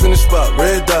ops is in the spot,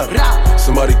 red dot.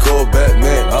 Somebody call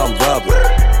Batman, I'm Robert.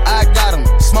 I got him,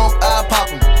 smoke, I pop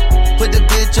him. Put the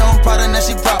bitch on Prada, now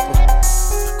she proper.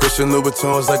 Christian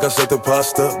Louboutins like I said the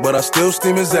pasta, but I still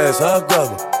steam his ass, hot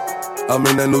gobble. I'm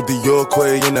in that new Dior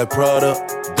Quay in that Prada.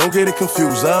 Don't get it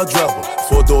confused, I'll drop her.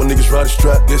 4-door niggas ride a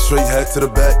strap, get straight hat to the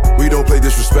back. We don't play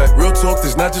disrespect, real talk,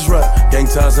 this not just rap. Gang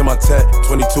ties in my tat,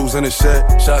 22s in the shed.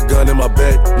 Shotgun in my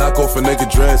bed, knock off a nigga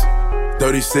dress.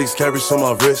 36 carats on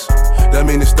my wrist, that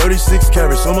mean it's 36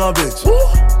 carats on my bitch.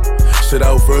 Shit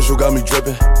out Virgil got me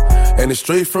drippin', and it's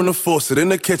straight from the faucet in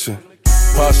the kitchen.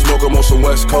 Pop Smoke, I'm on some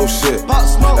West Coast shit.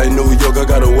 Hey, New York, I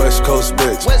got a West Coast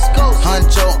bitch. West Coast,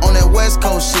 Huncho on that West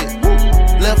Coast shit.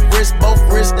 Left wrist, both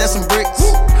wrists, that's some bricks.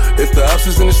 If the ops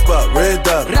is in the spot, red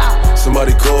dot.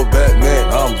 Somebody call Batman,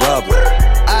 I'm Robert.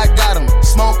 I got him,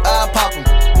 smoke, I pop him.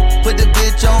 Put the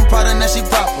bitch on Prada, now she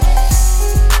proper.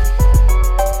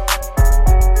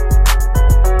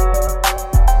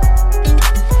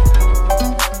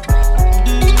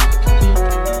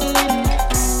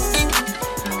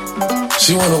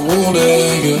 She wanna woo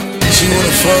nigga, she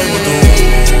wanna fuck with the woo.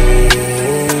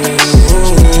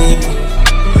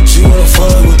 She wanna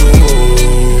fuck with the woo.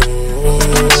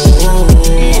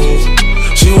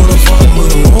 She wanna fuck with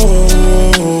the woo.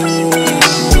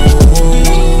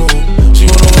 She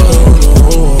wanna fuck with the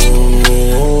woo.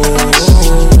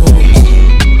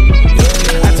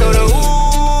 I told her, ooh,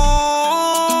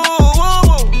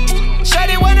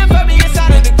 shawty wanna fuck me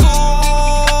inside of the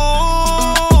cool.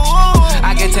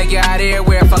 I can take you out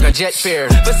everywhere, fuck a jet fare.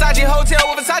 Versace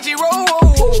hotel with Versace roll.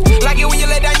 Like it when you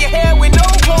let down your hair with no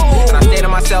clothes. And I stay to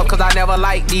myself cause I never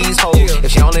like these hoes.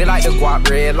 If she only like the guap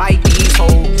red like these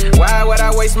hoes, why would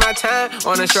I waste my time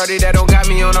on a shorty that don't got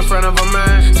me on the front of her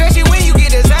mind? Especially when you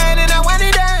get designed and I want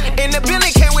it down. And the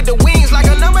Billy came with the wings like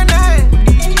a number 9.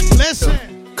 Listen,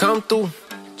 come through,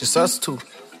 just us two.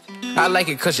 I like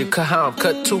it cause you cut how I'm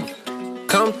cut too.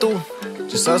 Come through,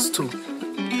 just us two.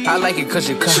 I like it cause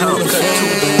you cut too.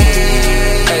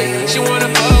 Hey, she wanna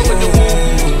fuck with the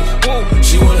woo.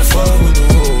 She wanna fuck with the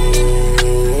woo.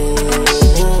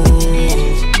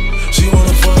 She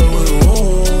wanna fuck with the woo.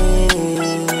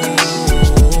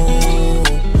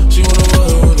 She wanna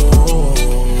fuck with the woo.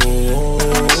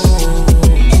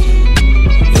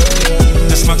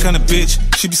 That's my kind of bitch.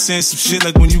 She be saying some shit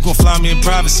like when you gon' fly me in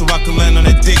private so I can land on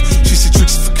that dick. She said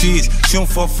tricks for kids, she don't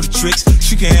fall for the tricks.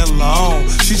 She can handle her own,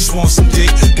 she just wants some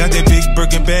dick. Got that big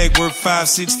Birkin bag worth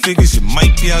 5-6 figures. You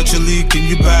might be out your league, can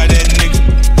you buy that nigga?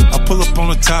 I pull up on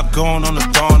the top, going on the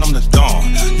dawn, I'm the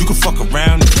dawn. You can fuck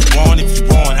around if you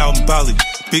want, out in Bali.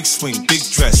 Big swing, big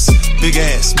dress, big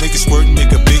ass, make it squirt and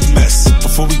make a big mess.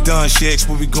 Before we done, she asked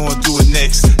what we gon' do it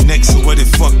next. Next, so what it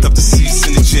fucked up the seats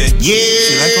in the jet. Yeah.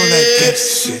 She like all that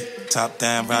gangsta shit. Top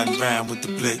down, riding round with the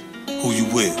blick. Who you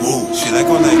with? Woo. She like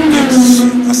all that gangsta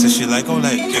shit. I said she like all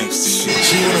that gangsta shit.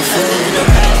 She wanna fuck with the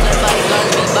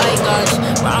bygones, be bygones.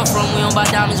 Where I'm from, we don't buy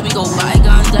diamonds, we go buy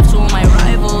guns. Left two of my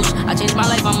rivals. I changed my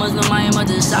life, I'm Muslim, I am a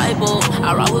disciple.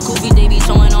 I ride with Koofy, they be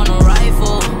towing on a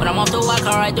rifle. But I'm off the walk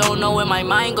car, I don't know where my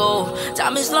mind go.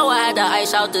 Time is slow, I had to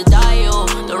ice out the dial.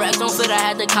 The racks don't fit, I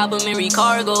had to cop a Miri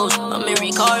Cargos.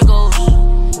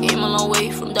 Came a long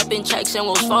way from dumping checks in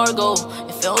Wells Fargo.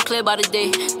 It felt clear by the day,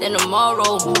 then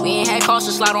tomorrow. We ain't had cars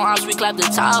to slide on ops, we clapped the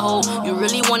Tahoe. You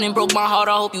really won and broke my heart,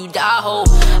 I hope you die, ho.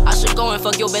 I should go and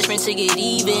fuck your best friend to get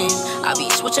even. I be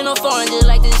switching up foreign just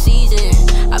like this season.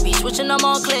 I be switching up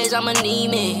on clears, I'm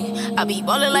anemic. I be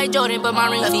ballin' like Jordan, but my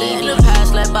ring feed me. In the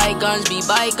past, let bygones be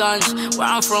bygones. Where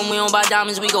I'm from, we don't buy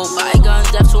diamonds, we go buy guns.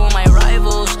 Death to all my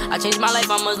rivals. I changed my life,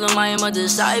 I'm Muslim, I am a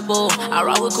disciple. I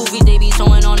ride with Koofy, they be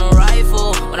towing on a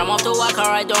rifle. When I'm off the walk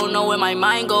car, I don't know where my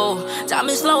mind go. Time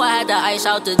is slow, I had to ice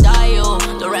out the dial.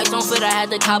 The racks don't fit, I had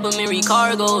to cop a Miri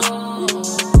Cargos.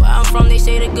 Where I'm from, they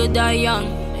say the good die young.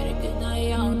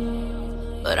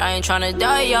 But I ain't tryna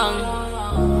die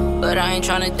young. But I ain't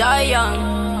tryna die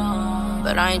young.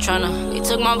 But I ain't tryna. They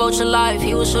took my vulture life,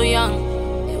 he was so young.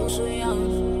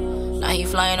 Now he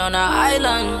flying on an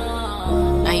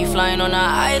island. Now he flying on an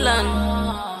island.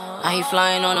 Now he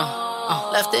flying on a.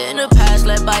 Left it in the past,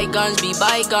 let bygones be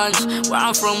bygones. Where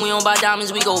I'm from, we don't buy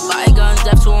diamonds, we go buy guns.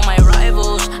 Death to all my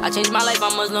rivals. I changed my life,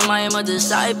 I'm Muslim, I am a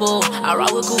disciple. I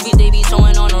ride with Koofy, they be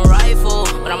towing on a rifle.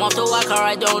 When I'm off the walk car,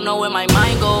 I don't know where my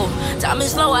mind go. Time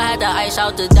is slow, I had to ice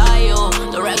out the dial.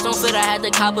 The racks don't fit, I had to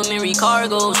cop a Miri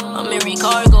Cargos. A Miri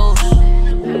Cargos.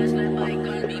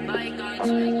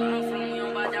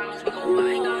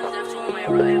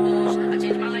 Rivals. I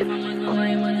changed my life, I'm Muslim, I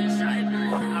am a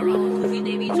disciple. I ride with Koofy,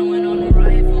 they be towing on a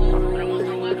rifle. But I'm off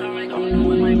the walk car, I don't know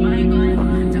where my mind go.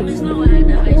 Time is slow, I had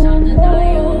to ice out the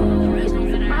dial. The rest don't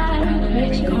fit, I had to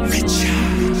cop a Miri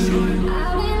Cargos.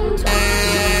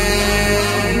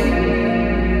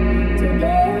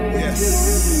 Yes.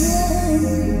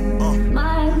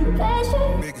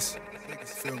 Biggest,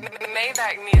 feel me?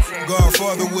 Maybach music.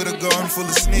 Godfather with a gun full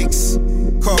of snakes.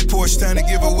 Car Porsche trying to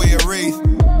give away a wraith.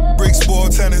 Bricks ball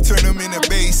trying to turn them into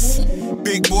base.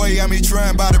 Big boy, I'm here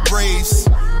trying by the Braves.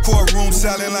 Courtroom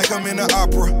silent like I'm in the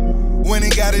opera. When they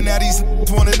got it, now these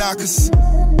wanna knock us.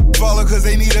 Follow cause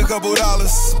they need a couple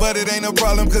dollars. But it ain't no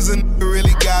problem cause a nigga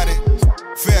really got it.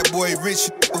 Fat boy,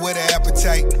 rich with an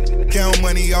appetite. Count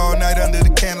money all night under the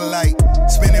candlelight.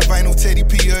 Spinning vinyl, Teddy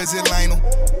P or is it Lionel?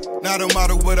 Not a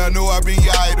model, but I know I've been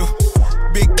your idol.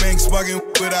 Big bank smugging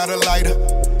without a lighter.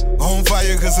 On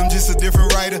fire cause I'm just a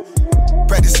different writer.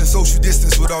 Practicing social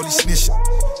distance with all these snitching.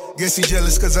 Guess he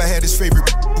jealous cause I had his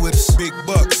favorite with us. Big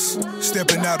bucks,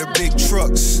 stepping out of big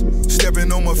trucks.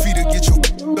 Stepping on my feet to get you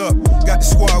up. Got the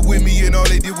squad with me and all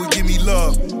they did was give me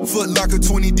love. Foot locker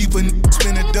 20 deep and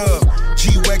spin a dub.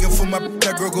 G-Wagon for my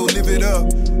that girl go live it up.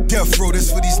 Death row,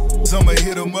 this for these I'ma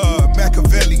hit them up.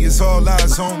 Machiavelli is all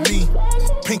eyes on me.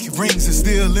 Pinky rings is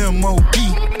still M.O.B.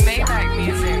 Maybach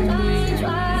music.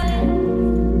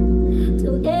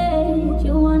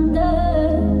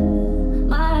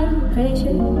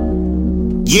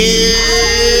 Yeah.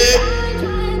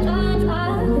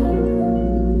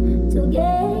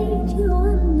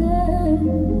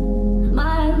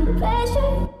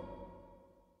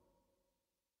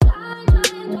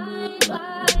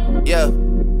 Yeah.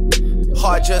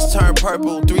 Heart just turned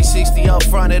purple. 360 up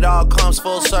front, it all comes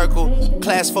full circle.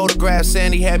 Class photograph,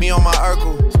 Sandy had me on my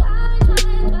Urkel.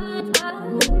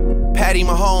 Patty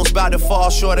Mahomes about to fall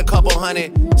short a couple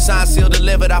hundred. Signed, sealed,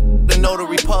 delivered. I the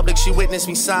Notary Public. She witnessed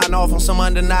me sign off on some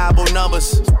undeniable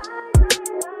numbers.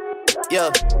 Yeah.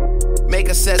 Make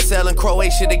a set sail in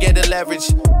Croatia to get the leverage.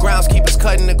 Groundskeepers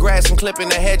cutting the grass and clipping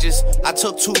the hedges. I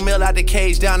took 2 mil out the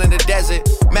cage down in the desert.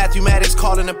 Matthew Maddox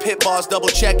calling the pit boss, double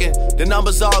checking. The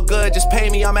numbers all good, just pay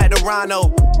me, I'm at the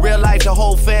Rhino. Real life, the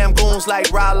whole fam goons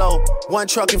like Rollo. 1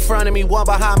 truck in front of me, 1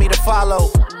 behind me to follow.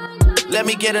 Let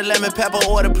me get a lemon pepper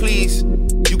order, please.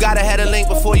 You gotta have a link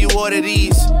before you order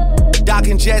these.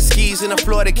 Docking jet skis in the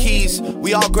Florida Keys.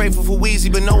 We all grateful for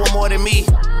Weezy, but no one more than me.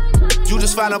 You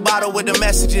just found a bottle with the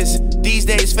messages. These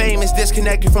days fame is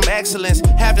disconnected from excellence.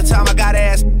 Half the time I gotta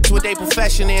ask what their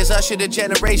profession is. Usher the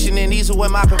generation and these are where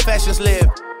my confessions live.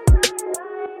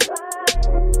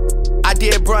 I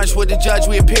did brunch with the judge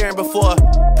we appearing before.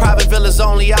 Private villas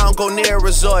only, I don't go near a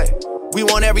resort. We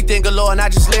want everything galore,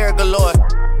 not just lyric galore.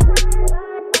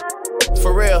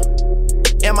 For real.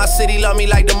 And my city love me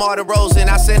like DeMar DeRozan.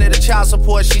 I sent her the child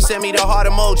support, she sent me the heart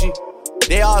emoji.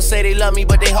 They all say they love me,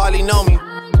 but they hardly know me.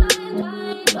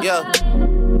 Yeah.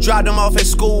 Dropped them off at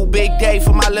school, big day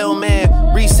for my little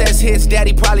man. Recess hits,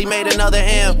 daddy probably made another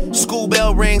M. School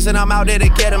bell rings and I'm out there to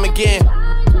get him again.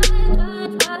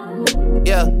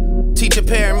 Yeah. Teacher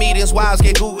parent meetings, wives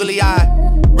get googly eyed.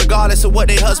 Regardless of what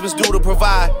their husbands do to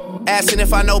provide. Asking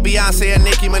if I know Beyonce or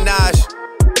Nicki Minaj.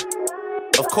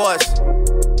 Of course.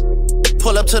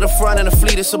 Pull up to the front in a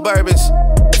fleet of Suburbans.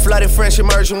 Flooded French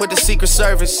immersion with the Secret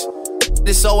Service.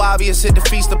 This so obvious it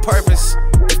defeats the purpose.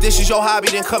 If this is your hobby,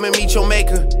 then come and meet your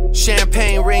maker.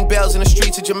 Champagne, ring bells in the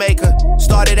streets of Jamaica.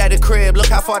 Started at the crib, look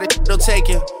how far it'll take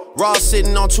you. Raw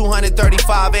sitting on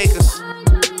 235 acres.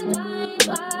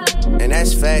 And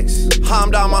that's facts.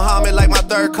 Hamdan Muhammad like my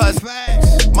third cousin.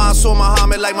 Facts. Mansour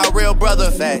Muhammad like my real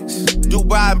brother. Facts.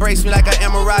 Dubai embraced me like an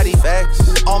Emirati.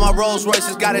 Facts. All my Rolls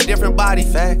Royces got a different body.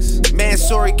 Facts.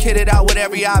 Mansouri kitted out with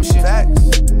every option.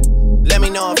 Facts. Let me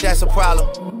know if that's a problem.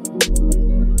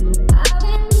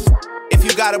 If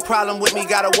you got a problem with me,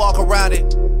 gotta walk around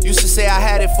it. Used to say I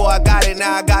had it before I got it,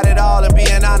 now I got it all. And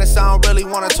being honest, I don't really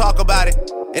wanna talk about it.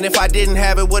 And if I didn't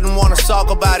have it, wouldn't wanna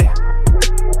talk about it.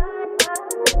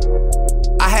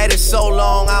 I had it so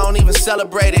long, I don't even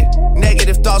celebrate it.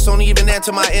 Negative thoughts don't even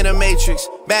enter my inner matrix.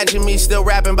 Imagine me still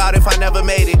rapping about if I never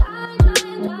made it.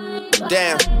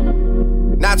 Damn.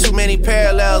 Not too many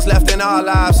parallels left in our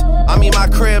lives. I mean, my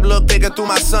crib look bigger through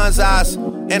my son's eyes.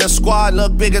 And the squad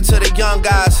look bigger to the young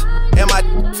guys. And my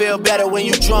feel better when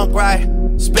you drunk, right?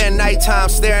 Spend nighttime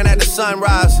staring at the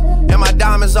sunrise. And my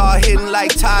diamonds all hidden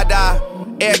like tie-dye.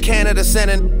 Air Canada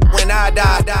sending when I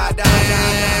die.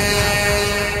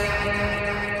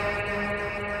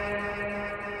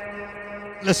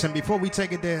 Listen, before we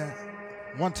take it there,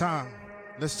 one time,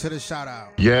 listen to the shout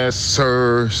out. Yes,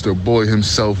 sir. It's the boy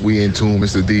himself. We in tune,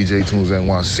 Mr. DJ Tunes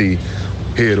NYC.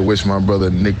 Here to wish my brother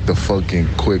Nick the fucking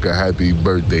Quick a happy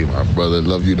birthday, my brother.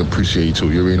 Love you and appreciate you.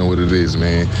 You already know what it is,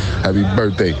 man. Happy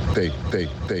birthday.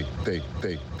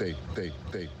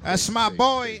 That's my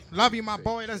boy. Love you, my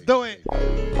boy. Let's do it.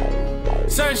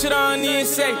 Certain shit I don't need to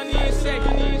say.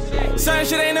 Certain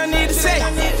shit ain't no need to say.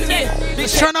 Yeah.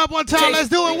 Let's turn up one time. Let's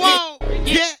do it. Whoa.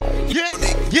 Yeah.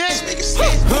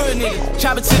 Hood nigga,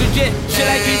 chop it to the jet, shit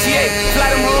like GTA. Fly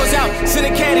them hoes out, send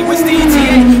a caddy with the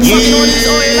ETA. Fucking on this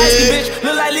oil light skin bitch,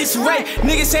 look like Lisa Ray.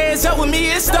 Niggas say it's up with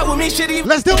me, it's stuck with me, shit even.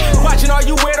 Let's do it. Watching all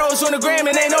you weirdos on the gram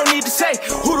and ain't no need to say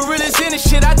who the realest in this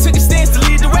shit. I took a stance to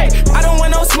lead the way. I don't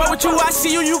want no smoke with you, I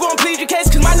see you, you gon' plead your case.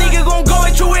 Cause my nigga gon' go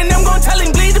at you and them gon' tell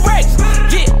him bleed the brakes.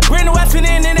 Yeah, bring the weapon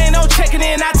in and ain't no checking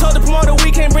in. I told the promoter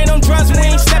we can't bring them drugs, we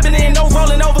ain't stepping in, no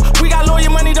rolling over. We got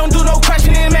lawyer money, don't do no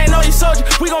crashing in, man, know you soldier.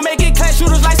 We gon' make it clash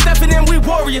shooters like Stephen and we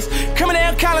warriors. Coming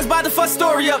down Collins by the first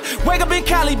story up. Wake up in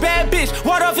Cali, bad bitch,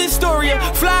 water off Historia.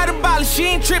 Fly to Bali, she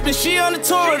ain't tripping, she on the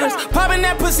tour with us. Popping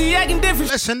that pussy, acting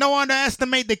different. Listen, don't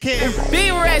underestimate the kid.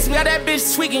 Beaver ass, got that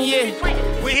bitch tweaking,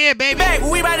 yeah. We here, baby. Back,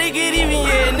 we about to get even,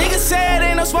 yeah. Niggas said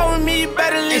ain't no smoke with me, you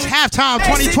better leave. It's halftime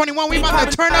 2021, we about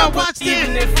to turn up, watch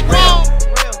this.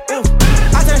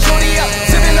 I turn shorty up,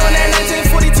 sippin' on that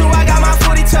 1942, I got my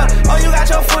 40 tuck. Oh, you got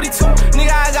your 42, nigga,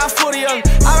 I got 40 of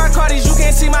them. I rock Cardis, you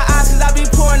can't see my eyes cause I be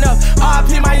pouring up.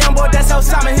 RIP my young boy, that's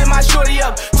Osama, hit my shorty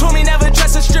up. Told me never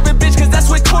dress a strippin' bitch cause that's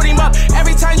what caught him up.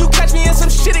 Every time you catch me in some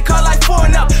shit, it call like 4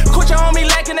 and up. Caught your homie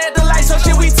lacking at the light, so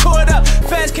shit, we tore it up.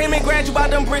 Fans came and grabbed you by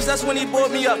them bricks, that's when he bought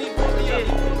me up.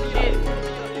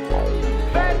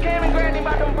 Fans came and grabbed you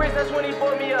by them bricks, that's when he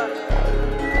bought me up.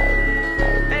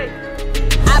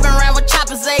 I've been around with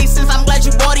choppers since I'm glad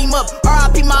you bought him up.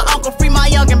 RIP my uncle, free my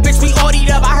youngin', bitch, we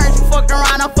OD'd up. I heard you fucked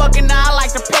around, I'm fucking now, I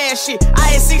like to pass shit.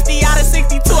 I hit 60 out of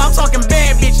 62, I'm talking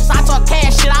bad bitches. I talk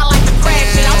cash shit, I like to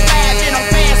crash shit. I'm fast in them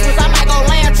fast ones, I might go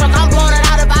land truck. I'm blowing it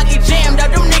out if I get jammed up.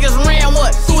 Them niggas ran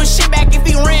what? Do his shit back if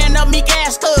he ran up, me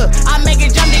gas tub. I make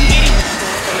it jump and get it.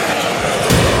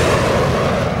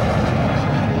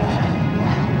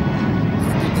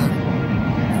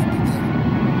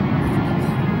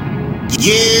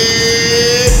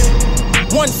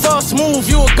 One false move,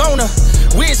 you a goner.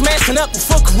 Wiz messing up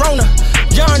before Corona.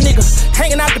 Young nigga,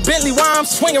 hanging out the Bentley while I'm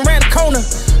swinging around the corner.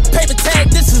 Paper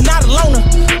tag, this is not a loner.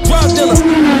 Drug dealer.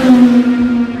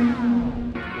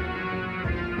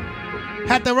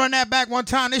 Had to run that back one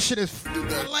time. This shit is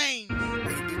the lane.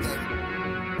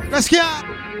 Let's get out.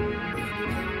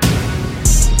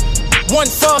 One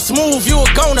false move, you a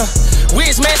goner.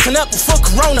 Wiz messing up before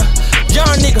Corona.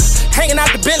 Young nigga, hanging out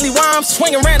the Bentley while I'm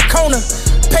swinging around the corner.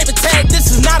 Paper tag,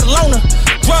 this is not a loner.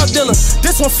 Drug dealer,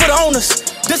 this one for the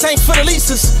owners. This ain't for the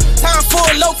leases. Time for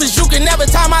loafers, you can never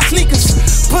tie my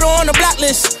sneakers. Put her on the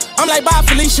blacklist, I'm like, bye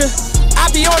Felicia.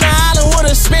 I be on the island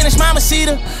with a Spanish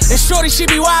mamacita. And shorty, she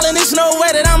be wildin', there's no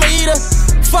way that I'ma eat her.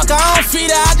 Fuck her, I don't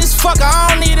feed her, I just fuck her,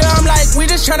 I don't need her. I'm like, we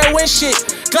just tryna win shit.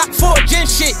 Glock 4 gen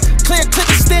shit. Clear clip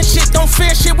extend shit, don't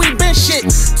fear shit, we been shit.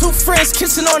 Two friends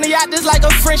kissing on the yacht, just like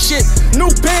a friendship.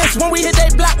 New bands, when we hit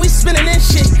they block, we spinning in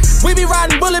shit. We be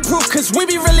riding bulletproof, cause we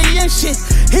be really in shit.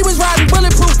 He was riding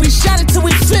bulletproof, we shot it till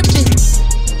we flipped it.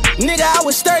 Nigga, I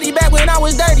was 30 back when I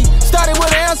was dirty. Started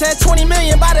with an ounce, had 20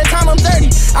 million by the time I'm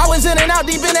 30. I was in and out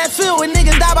deep in that field when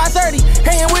niggas die by 30.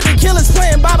 Hanging with the killers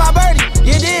playing bye bye birdie.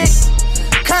 You dig?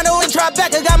 Kinda in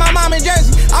Tribeca, got my mom in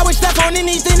Jersey. I would step on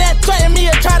anything that threatened me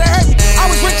or try to hurt me. I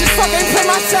was rich as fuck, ain't play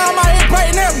my sound, my head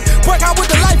bright and early. Work out with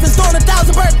the life and doing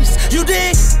 1,000 burpees. You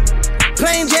dig?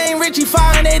 Plain Jane Richie,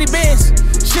 580 bands.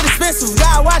 Shit expensive,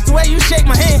 God watch the way you shake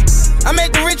my hand. I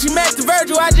make the Richie match the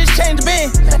Virgil, I just changed the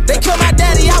band. They killed my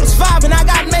daddy, I was 5 and I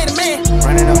got made a man.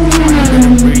 Running up in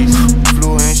the breeze.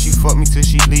 Flew her and she fucked me till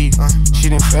she leave. She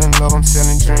done fell in love, I'm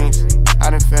selling dreams. I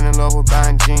done fell in love with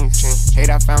buying jeans. Hate,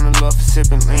 I found the love for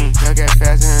sipping lean. Y'all got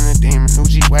faster than a demon. New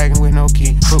G-Wagon with no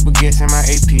key. Put baguettes in my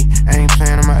AP. I ain't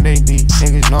playing them out, they deep.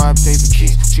 Niggas know I pay for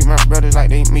keys. Treat my brothers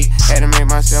like they me. Had to make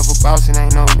myself a boss and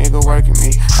ain't no nigga working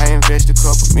me. I invest a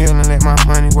couple mil and let my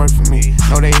money work for me.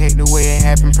 Know they hate the way it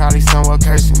happened, probably somewhere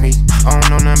cursing me. I don't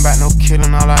know nothing about no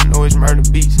killing, all I know is murder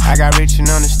beats. I got rich and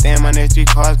understand my next 3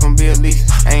 cars gon' be a lease.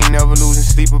 I ain't never losing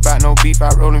sleep about no beef,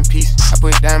 I roll in peace. I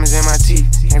put diamonds in my teeth,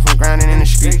 came from grinding in the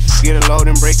street. Get a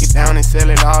load and break it down and sell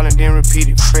it all and then repeat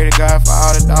it. Pray to God for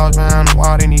all the dogs behind the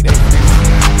wall, they need their freedom.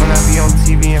 When I be on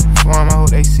TV and perform, I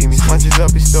hope they see me. Once it's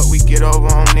up, it's stuck, we get over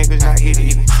on niggas, not hit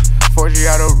it. 4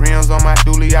 Giotto rims on my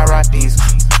dually, I rock these.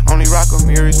 Only rock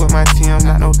Amiris with my Tim's,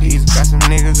 not no diesel. Got some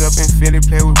niggas up in Philly,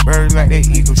 play with birds like they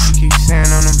eagles. She keep saying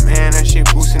I'm the man, that shit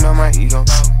boosting on my ego.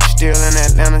 Still in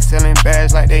Atlanta, selling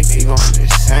bags like they Figo. I'm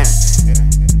just saying,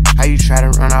 how you try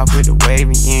to run off with the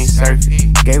wave and you ain't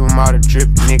surfing? Gave them all the drip,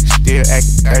 niggas still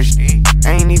acting thirsty.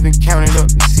 I ain't even counted up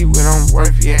to see what I'm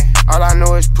worth yet. All I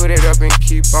know is put it up and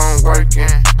keep on working.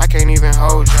 I can't even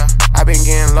hold ya, I been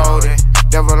getting loaded.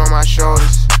 Devil on my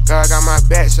shoulders, God got my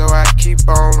back, so I keep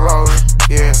on rolling.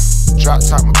 Yeah, drop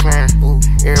top McLaren,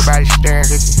 everybody staring.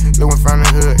 Looking from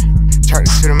the hood, turn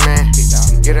it to the man.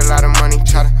 Get a lot of money,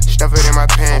 try to stuff it in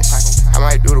my pants. I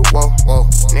might do the whoa,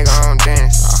 nigga I don't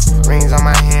dance. Rings on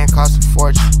my hand cost a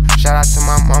fortune. Shout out to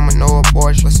my mama, no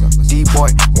abortion.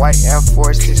 D-boy, white Air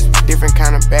Forces, different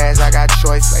kind of bags, I got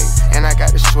choice, and I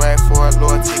got the swag for a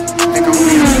loyalty. Think I'm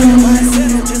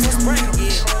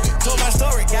told my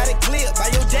story, got it clear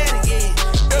by your daddy, yeah.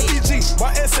 LBG,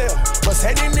 YSL, what's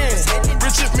happening there?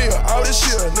 Richard Mill, all this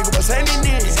shit, nigga, what's happening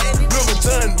there? Louis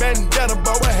Vuitton, bandana,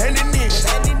 boy, what's happening there?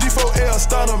 D4L,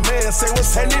 starter man, say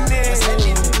what's happening there?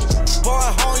 Boy,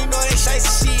 home, you know they shite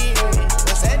shit.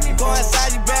 What's happening? Go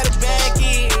inside, you better back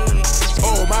in.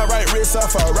 Oh, my right wrist a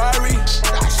Ferrari.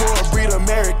 For a breed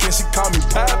American, she call me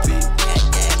Pappy.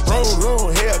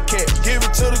 Room, Hellcat, give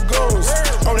it to the goons.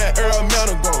 On that Earl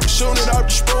Mountain Grove, shooting it off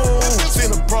the spoon.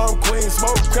 Seen the prom queen,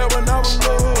 smoke crab when I was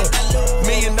low. $1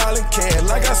 million cash,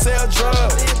 like I sell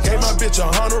drugs. Gave my bitch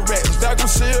 100 racks, that was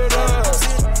sealed up.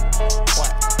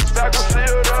 That was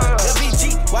sealed up.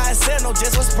 LBG, YSL, no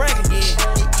just was bragging,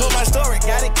 yeah. Told my story,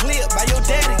 got it clear by your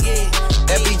daddy, yeah.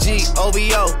 FBG,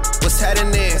 OVO, what's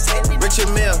happening there? Richard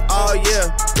Mill, all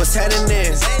year, what's happening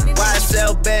there?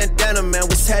 YSL bandana, man,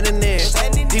 what's happening there?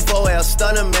 D4L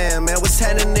stunner, man, what's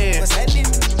happening there?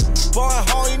 Boy,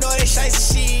 home, you know they shite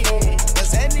shit.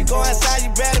 Go outside,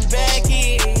 you better back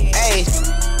in. Hey,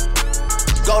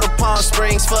 go to Palm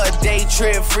Springs for a day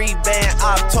trip, free band,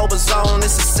 October zone,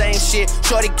 it's the same shit.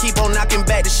 Shorty keep on knocking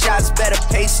back the shots, better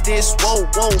pace this. Whoa,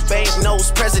 bank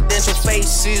notes, presidential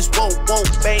faces. Whoa,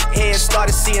 bank heads,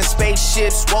 started seeing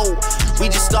spaceships. Whoa,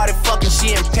 we just started fucking,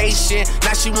 she impatient.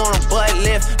 Now she want a butt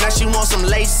lift, now she want some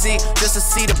LASIK, just to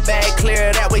see the bag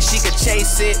clear, that way she could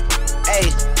chase it.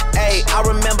 Hey, I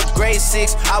remember grade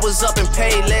 6. I was up in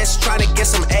Payless trying to get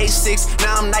some A6.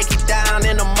 Now I'm Nike down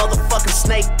in a motherfucking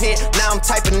snake pit. Now I'm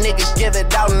type of niggas give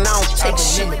it out and I don't take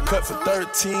shit. Cut for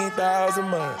 13,000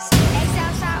 months.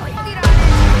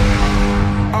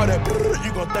 All that brrr,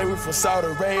 you gon' think we from Saudi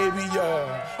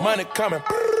Arabia. Money coming.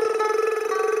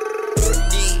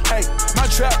 Hey, my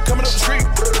trap coming up the street.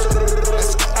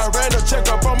 I ran a check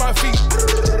up on my feet.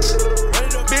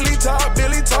 Billy talk.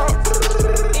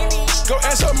 Go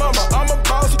ask your mama, I'm a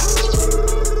boss.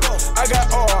 I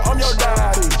got all, I'm your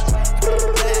daddy.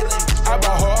 I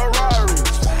bought her a Rari.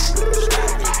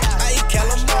 I eat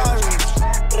calamari.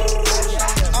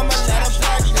 I'ma let her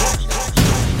black.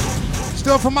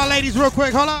 Still for my ladies real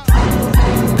quick, hold on.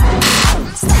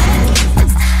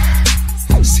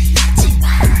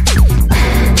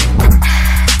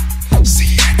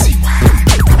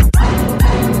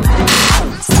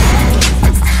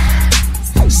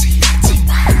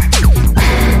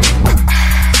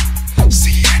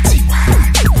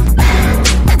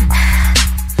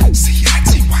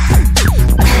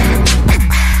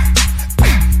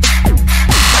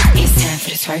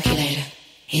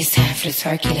 It's time for the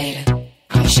circulator.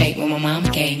 I'ma shake what my mama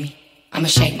gave me. I'ma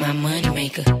shake my money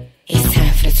maker. It's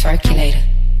time for the circulator.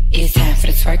 It's time for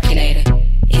the circulator.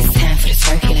 It's time for the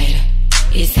circulator.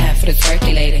 It's time for the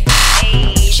circulator.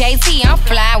 JT, I'm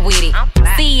fly with it.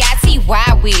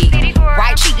 C-I-T-Y with it.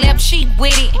 Right cheek, left cheek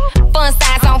with it. Fun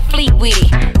size on fleek with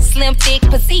it. Slim, thick,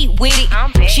 petite with it.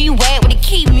 She wet with it,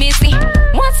 keep missing.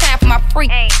 One time for my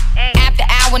freak. After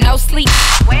hour, no sleep.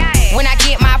 When I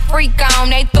get my freak on,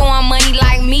 they throwing money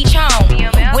like me chong.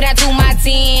 When I do my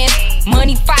dance,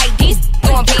 money fight, these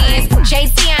throwing pins.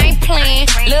 JT, I ain't playing.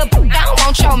 Lil' I don't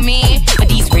want your man. But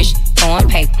these rich throwing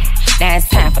paper. Now it's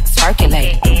time for the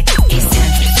circulator. It's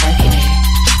time for the circulator.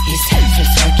 It's time for the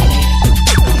circulator.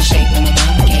 I'ma shake what my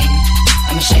mama gave me.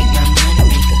 I'ma shake my money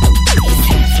maker. It's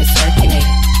time for the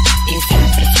circulator. It's time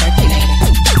for the circulator.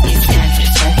 It's time for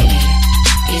the circulator.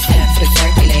 It's time for the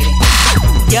circulator.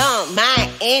 Young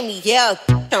Miami, yeah,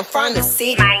 I'm from the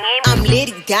city. I'm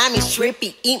litty, diamond,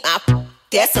 strippy, eat my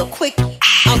that's a quickie.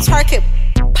 I'm twerking,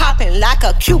 popping like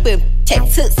a Cuban,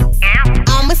 Texas.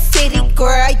 I'm a city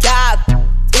girl, y'all.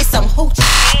 It's some hoochie.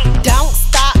 Don't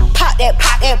stop, pop that,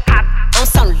 on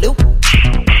some loop.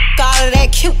 All of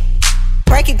that cute,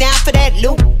 break it down for that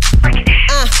loop.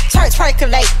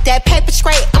 Twerkulate, that paper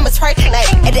straight, I'ma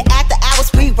twerkulate. At the after hours,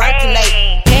 we working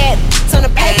late. Head on the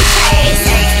paper chase.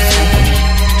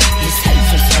 It's time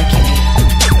for the circulator.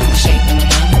 I'ma shake what my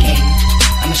mama gave me.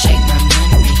 I'ma shake my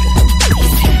money maker.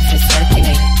 It's time for the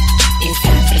circulator. It's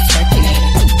time for the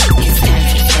circulator. It's time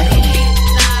for the circulator.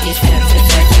 It's time for the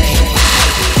circulator.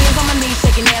 Hands on my knees,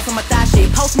 shaking ass on my thigh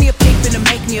shit. Post me a pic, finna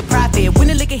make me a profit.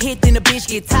 When the liquor hit, then the bitch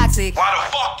get toxic. Why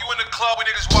the fuck you in the club when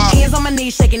niggas wild? Hands on my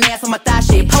knees, shaking ass on my thigh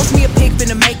shit. Post me a pic,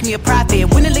 finna make me a profit.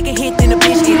 When the liquor hit, then the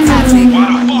bitch get toxic. Why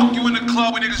the fuck you in the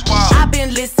club when niggas wild? I've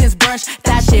been lit since brunch,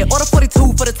 that shit. Order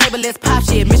 42 for the table, let's pop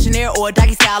shit. Missionaire or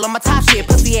doggy style on my top shit.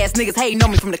 Pussy ass niggas hating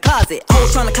on me from the closet.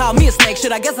 Hoes trying to call me a snake,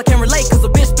 shit, I guess I can relate. Cause a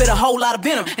bitch spit a whole lot of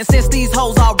venom. And since these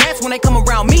hoes all rats, when they come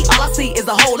around me, all I see is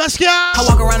a hole. Let's go! I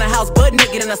walk around the house butt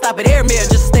naked and I stop at air mirror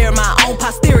just to stare at my own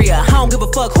posterior. I don't give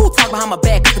a fuck who talk behind my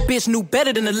back, cause the bitch knew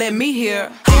better than to let me hear.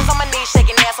 Hands on my knees,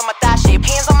 shaking ass on my thigh shit.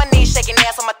 Hands on my knees, shaking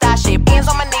ass on my thigh shit. Hands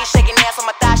on my knees, shaking ass on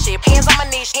my thigh shit. Hands on my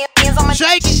knees, hands on my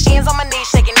knees, hands on my knees,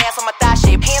 shaking ass on my thigh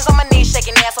shit. Hands on my knees,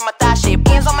 shaking ass on my thigh shit.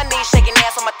 Hands on my knees, shaking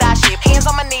ass on my thigh shit. Hands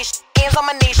on my knees, hands on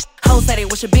my knees. Hoes said they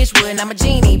wish a bitch would, and I'm a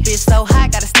genie. Bitch so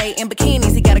hot, gotta stay in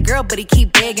bikinis. He got a girl, but he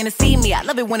keep begging to see me. I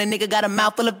love it when a nigga got a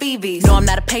mouth full of BVs. No, I'm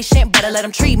not a patient, but I let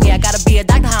him treat me. I gotta be a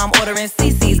doctor, how I'm ordering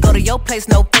CCs. Go to your place,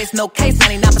 no face, no case.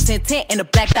 99% tint in a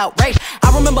blacked out race.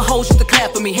 I remember hoes used to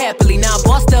clap for me happily. Now I'm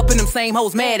bossed up and them same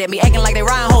hoes mad at me. Acting like they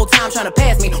riding whole time trying to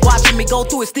pass me. Watching me go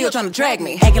through it, still trying to drag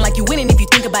me. Acting like you winning if you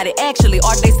think about it actually.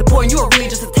 Are they supporting you or really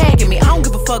just attacking me? I don't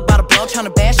give a fuck about a blog trying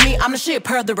to bash me. I'm the shit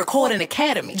per the Recording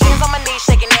Academy. Hands on my knees,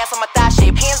 shaking ass on my thigh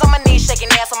shit. Hands on my knees, shaking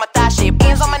ass on my thigh shit.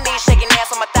 Hands on my knees, shaking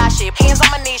ass on my thigh shit. Hands on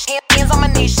my knees, hands on my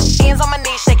knees, hands on my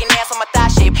knees, shaking ass on my thigh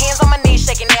shit. Hands on my knees,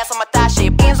 shaking ass on my thigh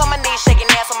shit. Hands on my knees, shaking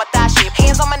ass on my thigh shit.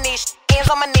 Hands on my knees, hands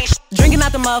on my knees. Drinking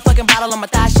out the motherfucking bottle on my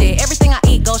thigh shit. Everything I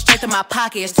eat goes straight to my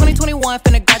pockets. 2021,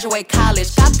 finna graduate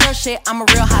college. Top girl shit, I'm a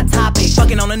real hot topic.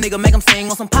 Fucking on a nigga, make him sing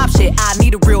on some pop shit. I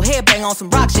need a real headbang on some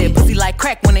rock shit. Pussy like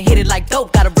crack when it hit it like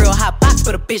dope. Got a real hot box,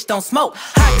 but a bitch don't smoke.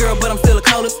 Hot girl, but I'm still the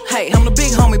coldest. Hey, I'm the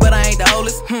big homie, but I ain't the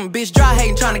oldest. Bitch dry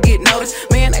hating, trying to get noticed.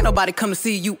 Man, ain't nobody come to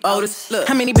see you, Otis. Look,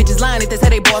 how many bitches lying if they say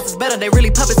they boss is better? They really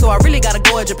puppets, so I really gotta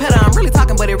go at your petter. I'm really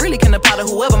talking, but it really can apply to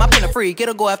whoever. My pen a freak,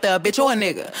 it'll go after a bitch or a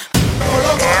nigga.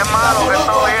 Hermano,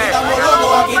 esto es.